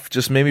off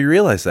just made me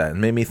realize that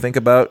and made me think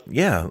about,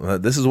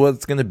 this is what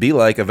it's going to be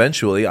like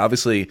eventually.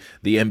 Obviously,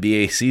 the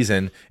NBA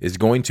season is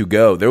going to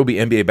go. There will be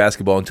NBA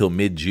basketball until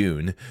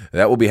mid-June.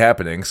 That will be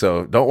happening.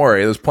 So don't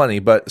worry. There's plenty.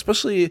 But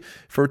especially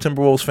for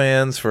Timberwolves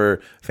fans, for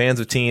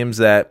fans of teams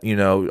that,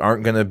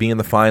 aren't going to be in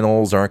the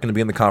finals, aren't going to be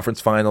in the conference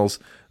finals,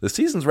 the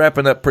season's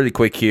wrapping up pretty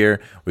quick here.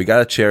 We got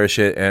to cherish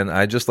it, and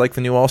I just like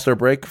the new All-Star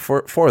break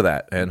for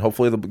that. And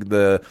hopefully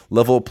the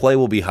level of play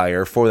will be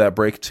higher for that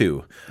break,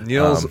 too.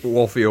 Neil's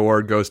Wolfie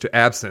Award goes to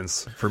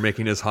absence for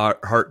making his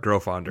heart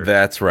grow fonder.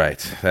 That's right.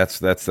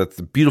 That's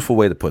a beautiful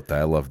way to put that.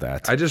 I love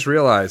that. I just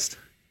realized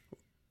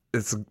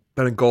it's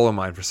been a goal of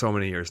mine for so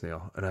many years,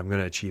 Neil, and I'm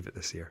going to achieve it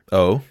this year.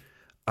 Oh?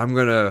 I'm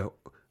going to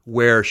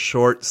wear a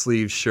short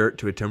sleeve shirt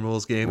to a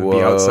Timberwolves game and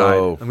be outside.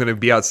 I'm going to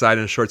be outside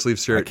in a short sleeve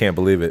shirt. I can't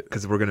believe it.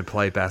 Because we're going to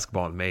play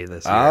basketball in May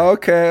this year.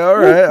 Okay, all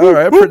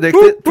right. Predict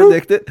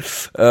it.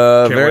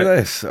 Very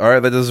nice. All right,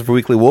 that does it for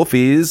Weekly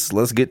Wolfies.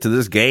 Let's get to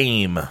this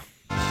game. All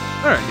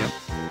right,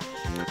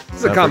 Neil.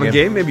 It's a common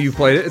game. Maybe you've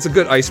played it. It's a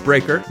good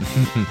icebreaker.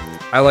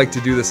 I like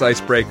to do this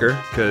icebreaker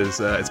because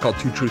it's called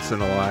Two Truths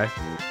and a Lie.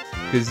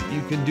 Because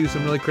you can do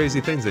some really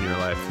crazy things in your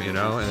life,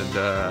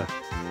 and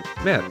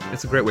man,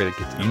 it's a great way to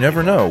get to know. You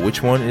never know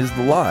which one is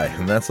the lie,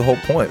 and that's the whole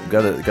point. We've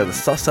got to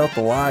suss out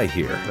the lie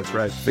here. That's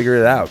right. Figure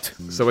it out.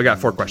 So we got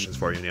 4 questions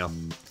for you, Neil.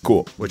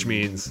 Cool. Which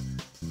means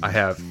I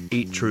have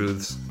 8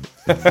 truths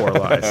and 4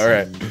 lies. All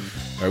right.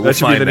 right, that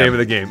should be the name of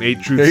the game.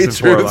 8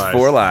 truths and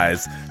 4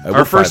 lies.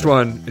 Our first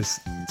one is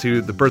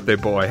to the birthday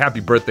boy. Happy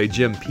birthday,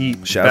 Jim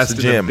Pete. Shouts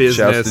to Jim.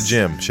 Shouts to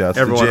Jim. Shouts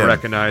to Jim. Everyone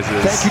recognizes.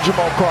 Thank you,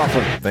 Jamal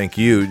Crawford. Thank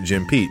you,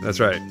 Jim Pete. That's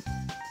right.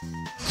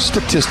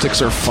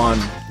 Statistics are fun.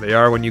 They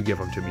are when you give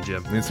them to me,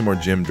 Jim. Need some more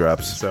Jim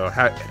drops. So,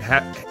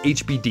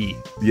 HBD.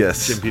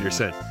 Yes. Jim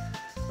Peterson.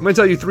 I'm going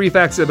to tell you 3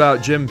 facts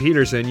about Jim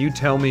Peterson. You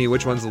tell me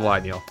which one's the lie,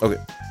 Neil.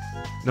 Okay.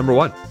 Number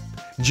 1.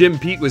 Jim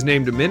Pete was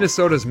named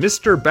Minnesota's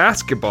Mr.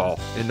 Basketball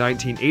in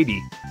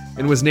 1980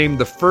 and was named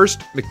the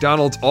first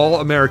McDonald's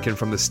All-American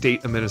from the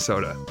state of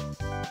Minnesota.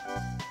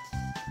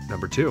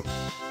 Number 2.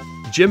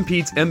 Jim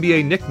Pete's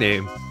NBA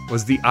nickname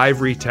was the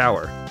Ivory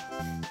Tower.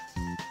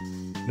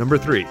 Number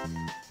 3.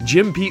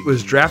 Jim Pete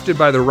was drafted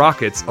by the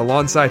Rockets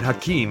alongside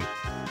Hakeem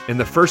in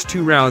the first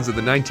 2 rounds of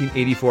the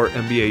 1984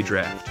 NBA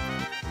draft.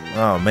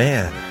 Oh,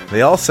 man.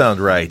 They all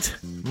sound right.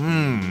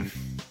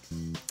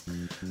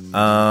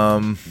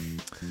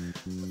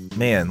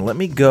 Man, let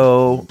me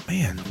go.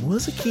 Man,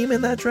 was Hakeem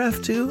in that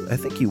draft too? I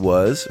think he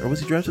was. Or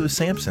was he drafted with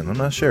Sampson? I'm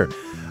not sure.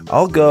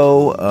 I'll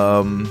go.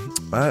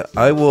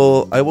 I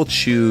will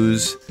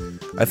choose.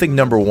 I think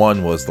number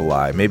 1 was the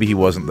lie. Maybe he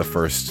wasn't the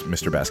first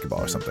Mr.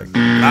 Basketball or something.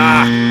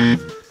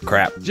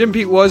 Crap. Jim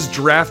Pete was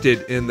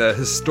drafted in the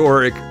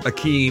historic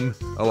Hakeem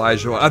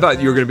Elijah. I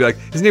thought you were going to be like,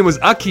 his name was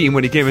Akeem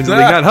when he came into the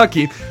league, not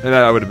Hakeem. And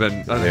I would have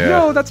been,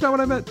 no, that's not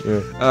what I meant. Yeah.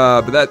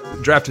 But that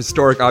draft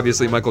historic,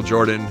 obviously, Michael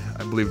Jordan,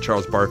 I believe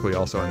Charles Barkley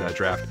also in that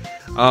draft.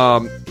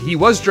 He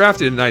was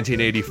drafted in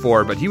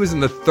 1984, but he was in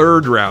the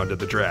 3rd round of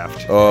the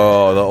draft.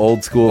 Oh, the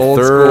old school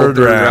third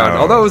round.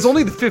 Although it was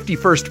only the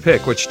 51st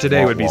pick, which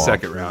today would be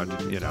 2nd round,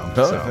 you know.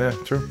 Oh, so. yeah,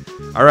 true.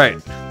 All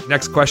right,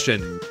 next question.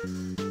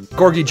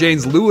 Gorgie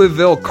Jane's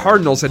Louisville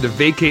Cardinals had to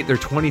vacate their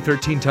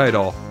 2013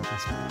 title.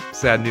 It's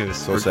sad news.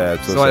 So sad.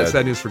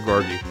 Sad news for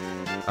Gorgie.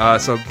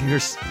 So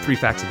here's 3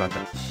 facts about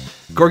that.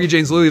 Gorgie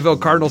Jane's Louisville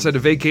Cardinals had to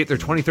vacate their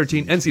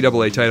 2013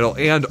 NCAA title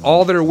and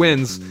all their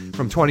wins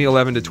from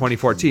 2011 to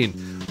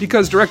 2014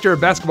 because Director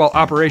of Basketball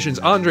Operations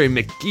Andre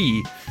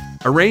McGee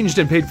arranged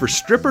and paid for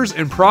strippers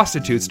and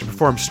prostitutes to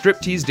perform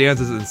striptease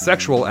dances and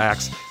sexual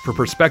acts for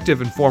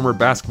prospective and former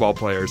basketball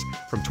players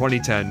from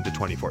 2010 to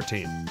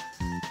 2014.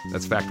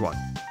 That's fact 1.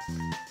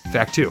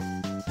 Fact 2.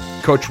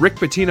 Coach Rick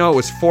Pitino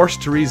was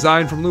forced to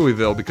resign from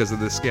Louisville because of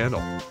this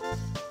scandal.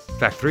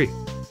 Fact 3.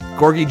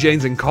 Gorgie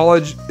Jane's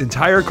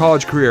entire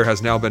college career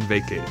has now been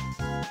vacated.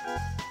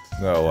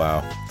 Oh,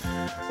 wow.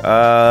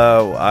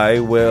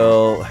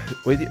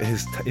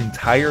 His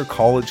entire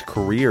college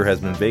career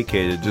has been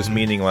vacated, just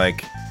meaning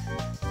like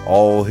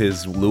all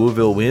his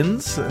Louisville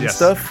wins and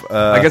stuff?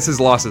 I guess his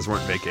losses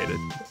weren't vacated.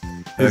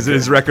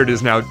 His record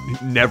is now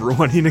never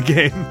winning a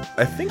game.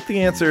 I think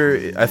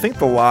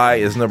the lie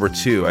is number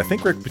 2. I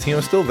think Rick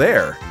Pitino's still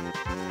there.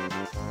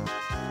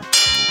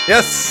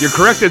 Yes! You're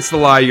correct, it's the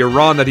lie. You're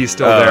wrong that he's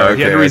still there. Okay,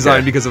 he had to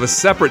resign because of a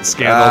separate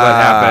scandal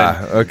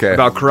that happened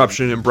about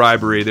corruption and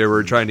bribery. They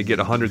were trying to get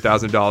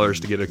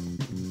 $100,000 to get a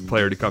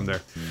player to come there.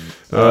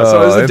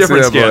 So it was a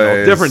different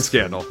scandal. Different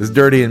scandal. It's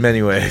dirty in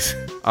many ways.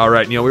 All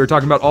right, Neil, we were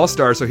talking about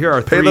All-Star, so here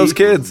are 3 those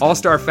kids.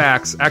 All-Star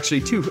facts,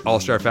 actually 2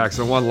 All-Star facts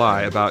and 1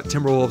 lie about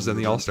Timberwolves and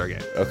the All-Star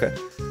game. Okay.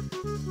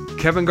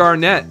 Kevin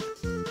Garnett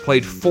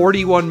played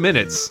 41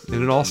 minutes in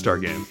an All-Star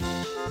game.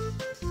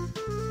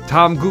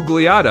 Tom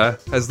Gugliotta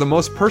has the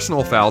most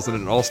personal fouls in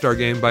an All-Star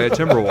game by a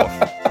Timberwolf.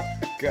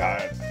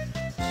 God.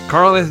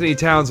 Karl Anthony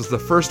Towns was the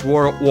first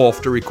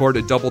Wolf to record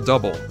a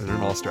double-double in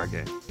an All-Star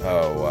game.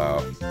 Oh,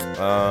 wow.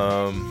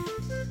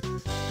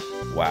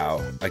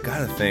 Wow. I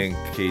gotta think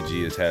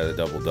KG has had a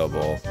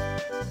double-double.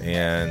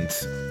 And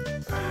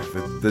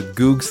the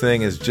Googs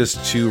thing is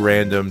just too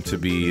random to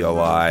be a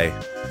lie.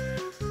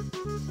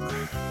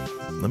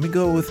 Let me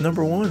go with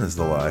number 1 as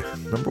the lie.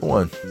 Number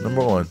one.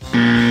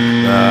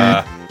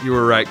 You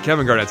were right.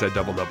 Kevin Garnett's had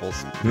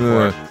double-doubles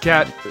before.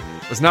 Cat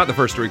was not the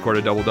first to record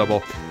a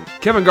double-double.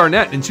 Kevin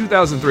Garnett, in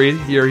 2003,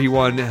 the year he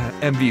won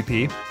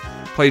MVP,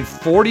 played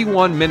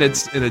 41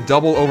 minutes in a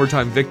double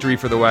overtime victory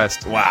for the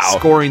West. Wow.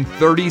 Scoring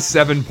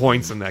 37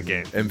 points in that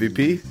game.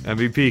 MVP,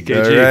 KG.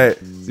 All right.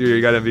 So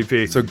you got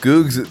MVP. So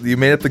Googs, you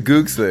made up the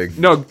Googs thing.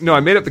 No, I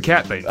made up the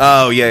Cat thing.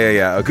 Oh,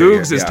 yeah. Okay,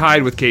 Googs is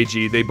tied with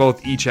KG. They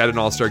both each had an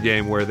All-Star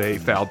game where they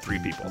fouled 3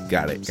 people.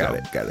 Got it.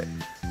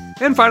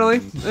 And finally,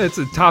 it's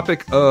a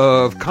topic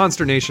of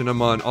consternation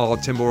among all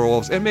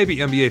Timberwolves and maybe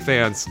NBA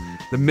fans,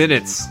 the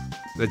minutes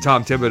that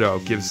Tom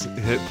Thibodeau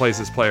plays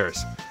his players.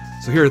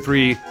 So here are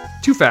 2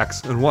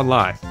 facts and 1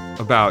 lie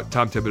about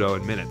Tom Thibodeau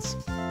in minutes.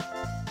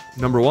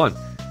 Number 1,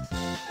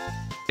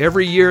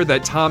 every year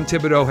that Tom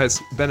Thibodeau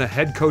has been a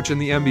head coach in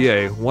the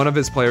NBA, one of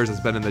his players has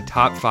been in the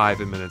top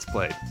 5 in minutes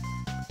played.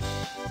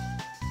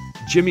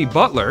 Jimmy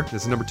Butler,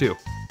 this is number 2,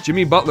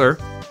 Jimmy Butler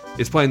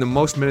is playing the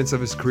most minutes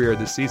of his career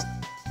this season.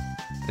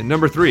 And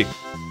number 3,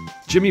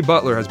 Jimmy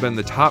Butler has been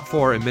the top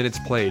 4 in minutes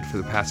played for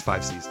the past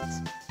 5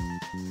 seasons.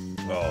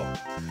 Oh.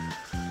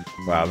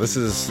 Wow, this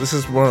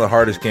is one of the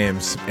hardest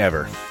games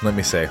ever. Let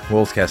me say,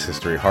 Wolvescast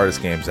history,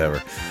 hardest games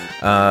ever.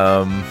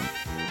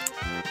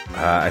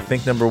 I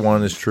think number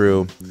 1 is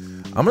true.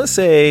 I'm gonna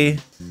say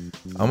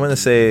I'm going to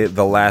say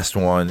the last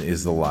one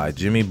is the lie.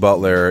 Jimmy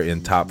Butler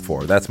in top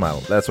 4. That's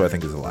what I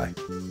think is a lie.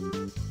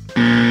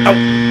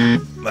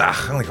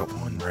 I only got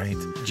one right.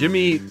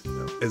 Jimmy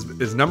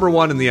is number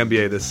 1 in the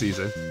NBA this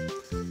season.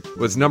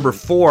 Was number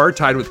 4,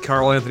 tied with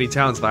Karl Anthony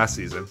Towns last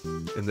season,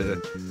 in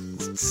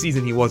the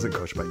season he wasn't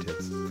coached by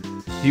Tibbs.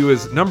 He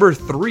was number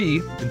 3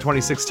 in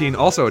 2016,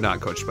 also not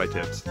coached by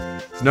Tibbs.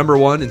 He's number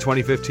 1 in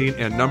 2015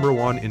 and number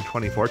 1 in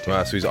 2014.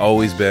 Wow, so he's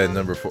always been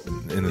number 4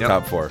 in the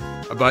top 4.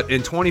 But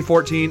in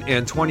 2014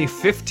 and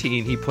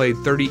 2015, he played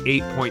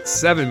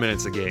 38.7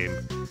 minutes a game.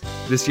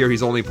 This year,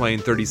 he's only playing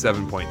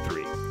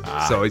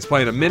 37.3. So he's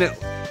playing a minute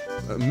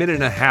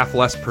and a half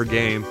less per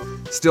game,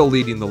 still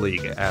leading the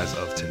league as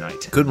of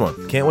tonight. Good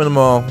one. Can't win them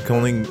all.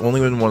 Can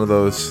only win one of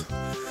those.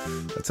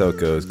 That's how it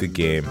goes. Good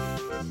game.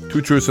 2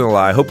 truths and a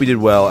lie. Hope you did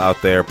well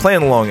out there.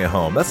 Playing along at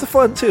home. That's the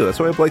fun, too. That's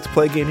why I like to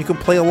play a game. You can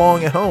play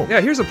along at home.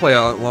 Yeah, here's a play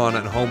along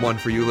at home one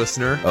for you,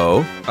 listener.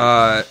 Oh?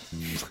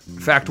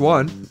 Fact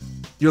 1,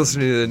 you're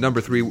listening to the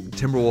number 3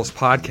 Timberwolves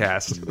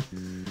podcast.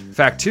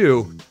 Fact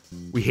 2,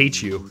 we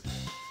hate you.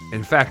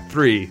 And fact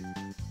 3,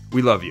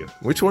 we love you.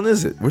 Which one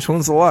is it? Which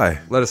one's the lie?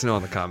 Let us know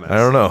in the comments. I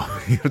don't know.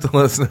 You have to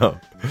let us know.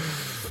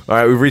 All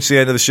right, we've reached the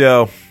end of the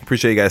show.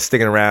 Appreciate you guys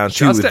sticking around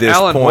Shouts to to this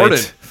Alan point.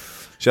 Horton.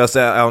 Shouts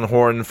to Alan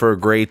Horton for a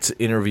great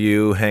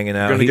interview, hanging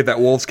out. Going to get that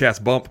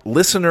Wolvescast bump.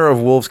 Listener of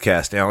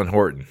Wolvescast, Alan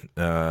Horton.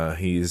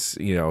 He's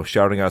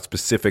shouting out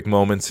specific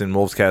moments in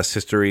Wolvescast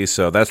history,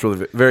 so that's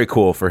really very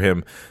cool for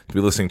him to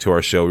be listening to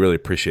our show. Really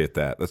appreciate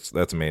that.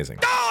 That's amazing.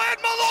 Go Ed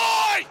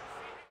Malloy!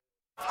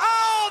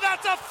 Oh,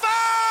 that's a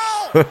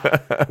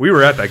foul! We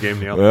were at that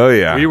game, Neil. Oh,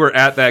 yeah. We were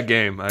at that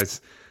game. I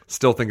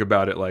still think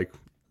about it like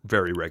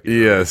very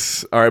regularly.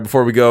 Yes. All right,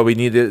 before we go, we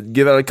need to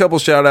give out a couple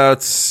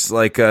shout-outs.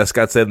 Like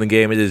Scott said in the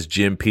game, it is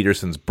Jim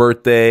Peterson's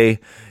birthday.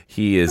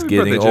 He is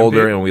getting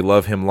older, and we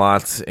love him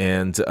lots.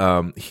 And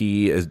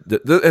he has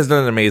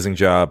done an amazing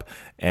job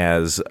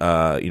as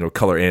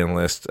color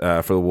analyst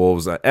for the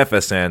Wolves.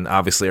 FSN,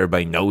 obviously,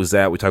 everybody knows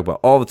that. We talk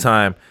about all the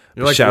time.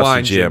 You're like Shouts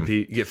wine, to Jim.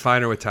 Pete. You get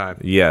finer with time.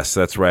 Yes,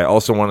 that's right.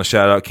 Also want to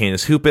shout out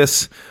Canis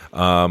Hoopus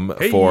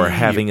for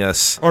having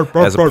us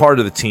as a part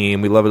of the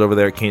team. We love it over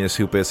there at Canis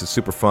Hoopus. It's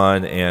super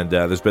fun, and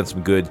there's been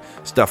some good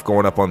stuff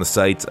going up on the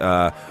site.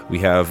 We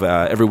have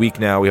every week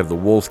now, we have the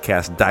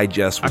Wolvescast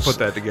Digest, which I put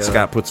that together.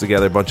 Scott puts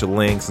together a bunch of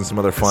links and some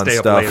other fun Stay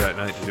stuff. up late at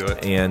night to do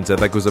it. And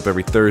that goes up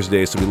every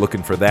Thursday, so be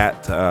looking for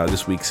that.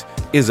 This week's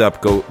is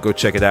up. Go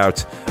check it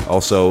out.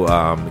 Also,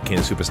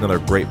 Canis Hoopus, another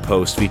great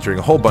post featuring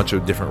a whole bunch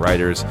of different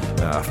writers.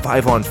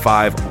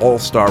 5-on-5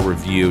 All-Star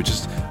Review,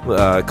 just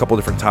a couple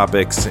different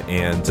topics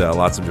and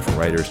lots of different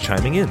writers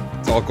chiming in.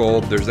 It's all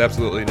gold. There's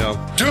absolutely no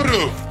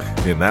Doo-doo!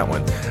 In that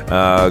one.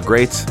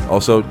 Great.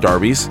 Also,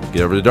 Darby's.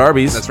 Get over to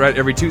Darby's. That's right.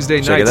 Every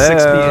Tuesday Check night, it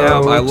 6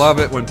 out. p.m. I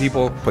love it when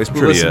people Play some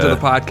who listen to trivia.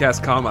 the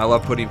podcast come. I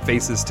love putting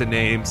faces to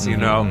names,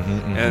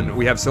 and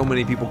we have so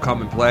many people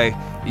come and play.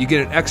 You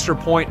get an extra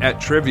point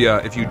at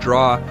trivia if you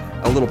draw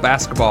a little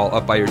basketball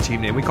up by your team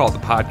name. We call it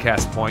the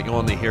podcast point. You'll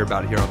only hear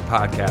about it here on the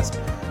podcast.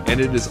 And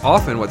it is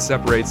often what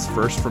separates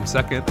first from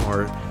second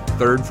or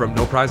third from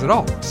no prize at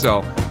all.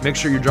 So make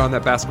sure you're drawing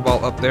that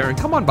basketball up there and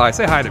come on by.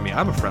 Say hi to me.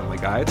 I'm a friendly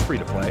guy. It's free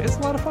to play. It's a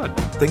lot of fun.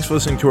 Thanks for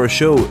listening to our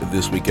show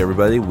this week,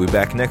 everybody. We'll be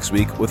back next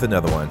week with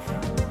another one.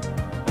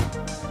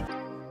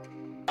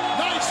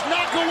 Nice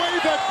knock away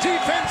the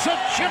defense of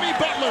Jimmy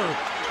Butler.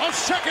 A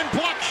second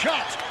block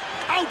shot.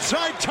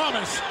 Outside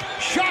Thomas.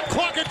 Shot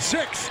clock at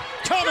 6.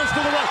 Thomas to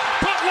the right.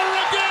 Butler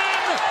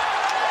again.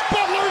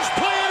 Butler's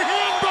playing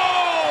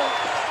handball.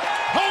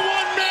 A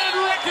one-man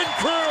wrecking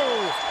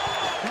crew.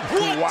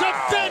 What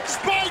defense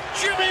by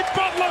Jimmy Butler.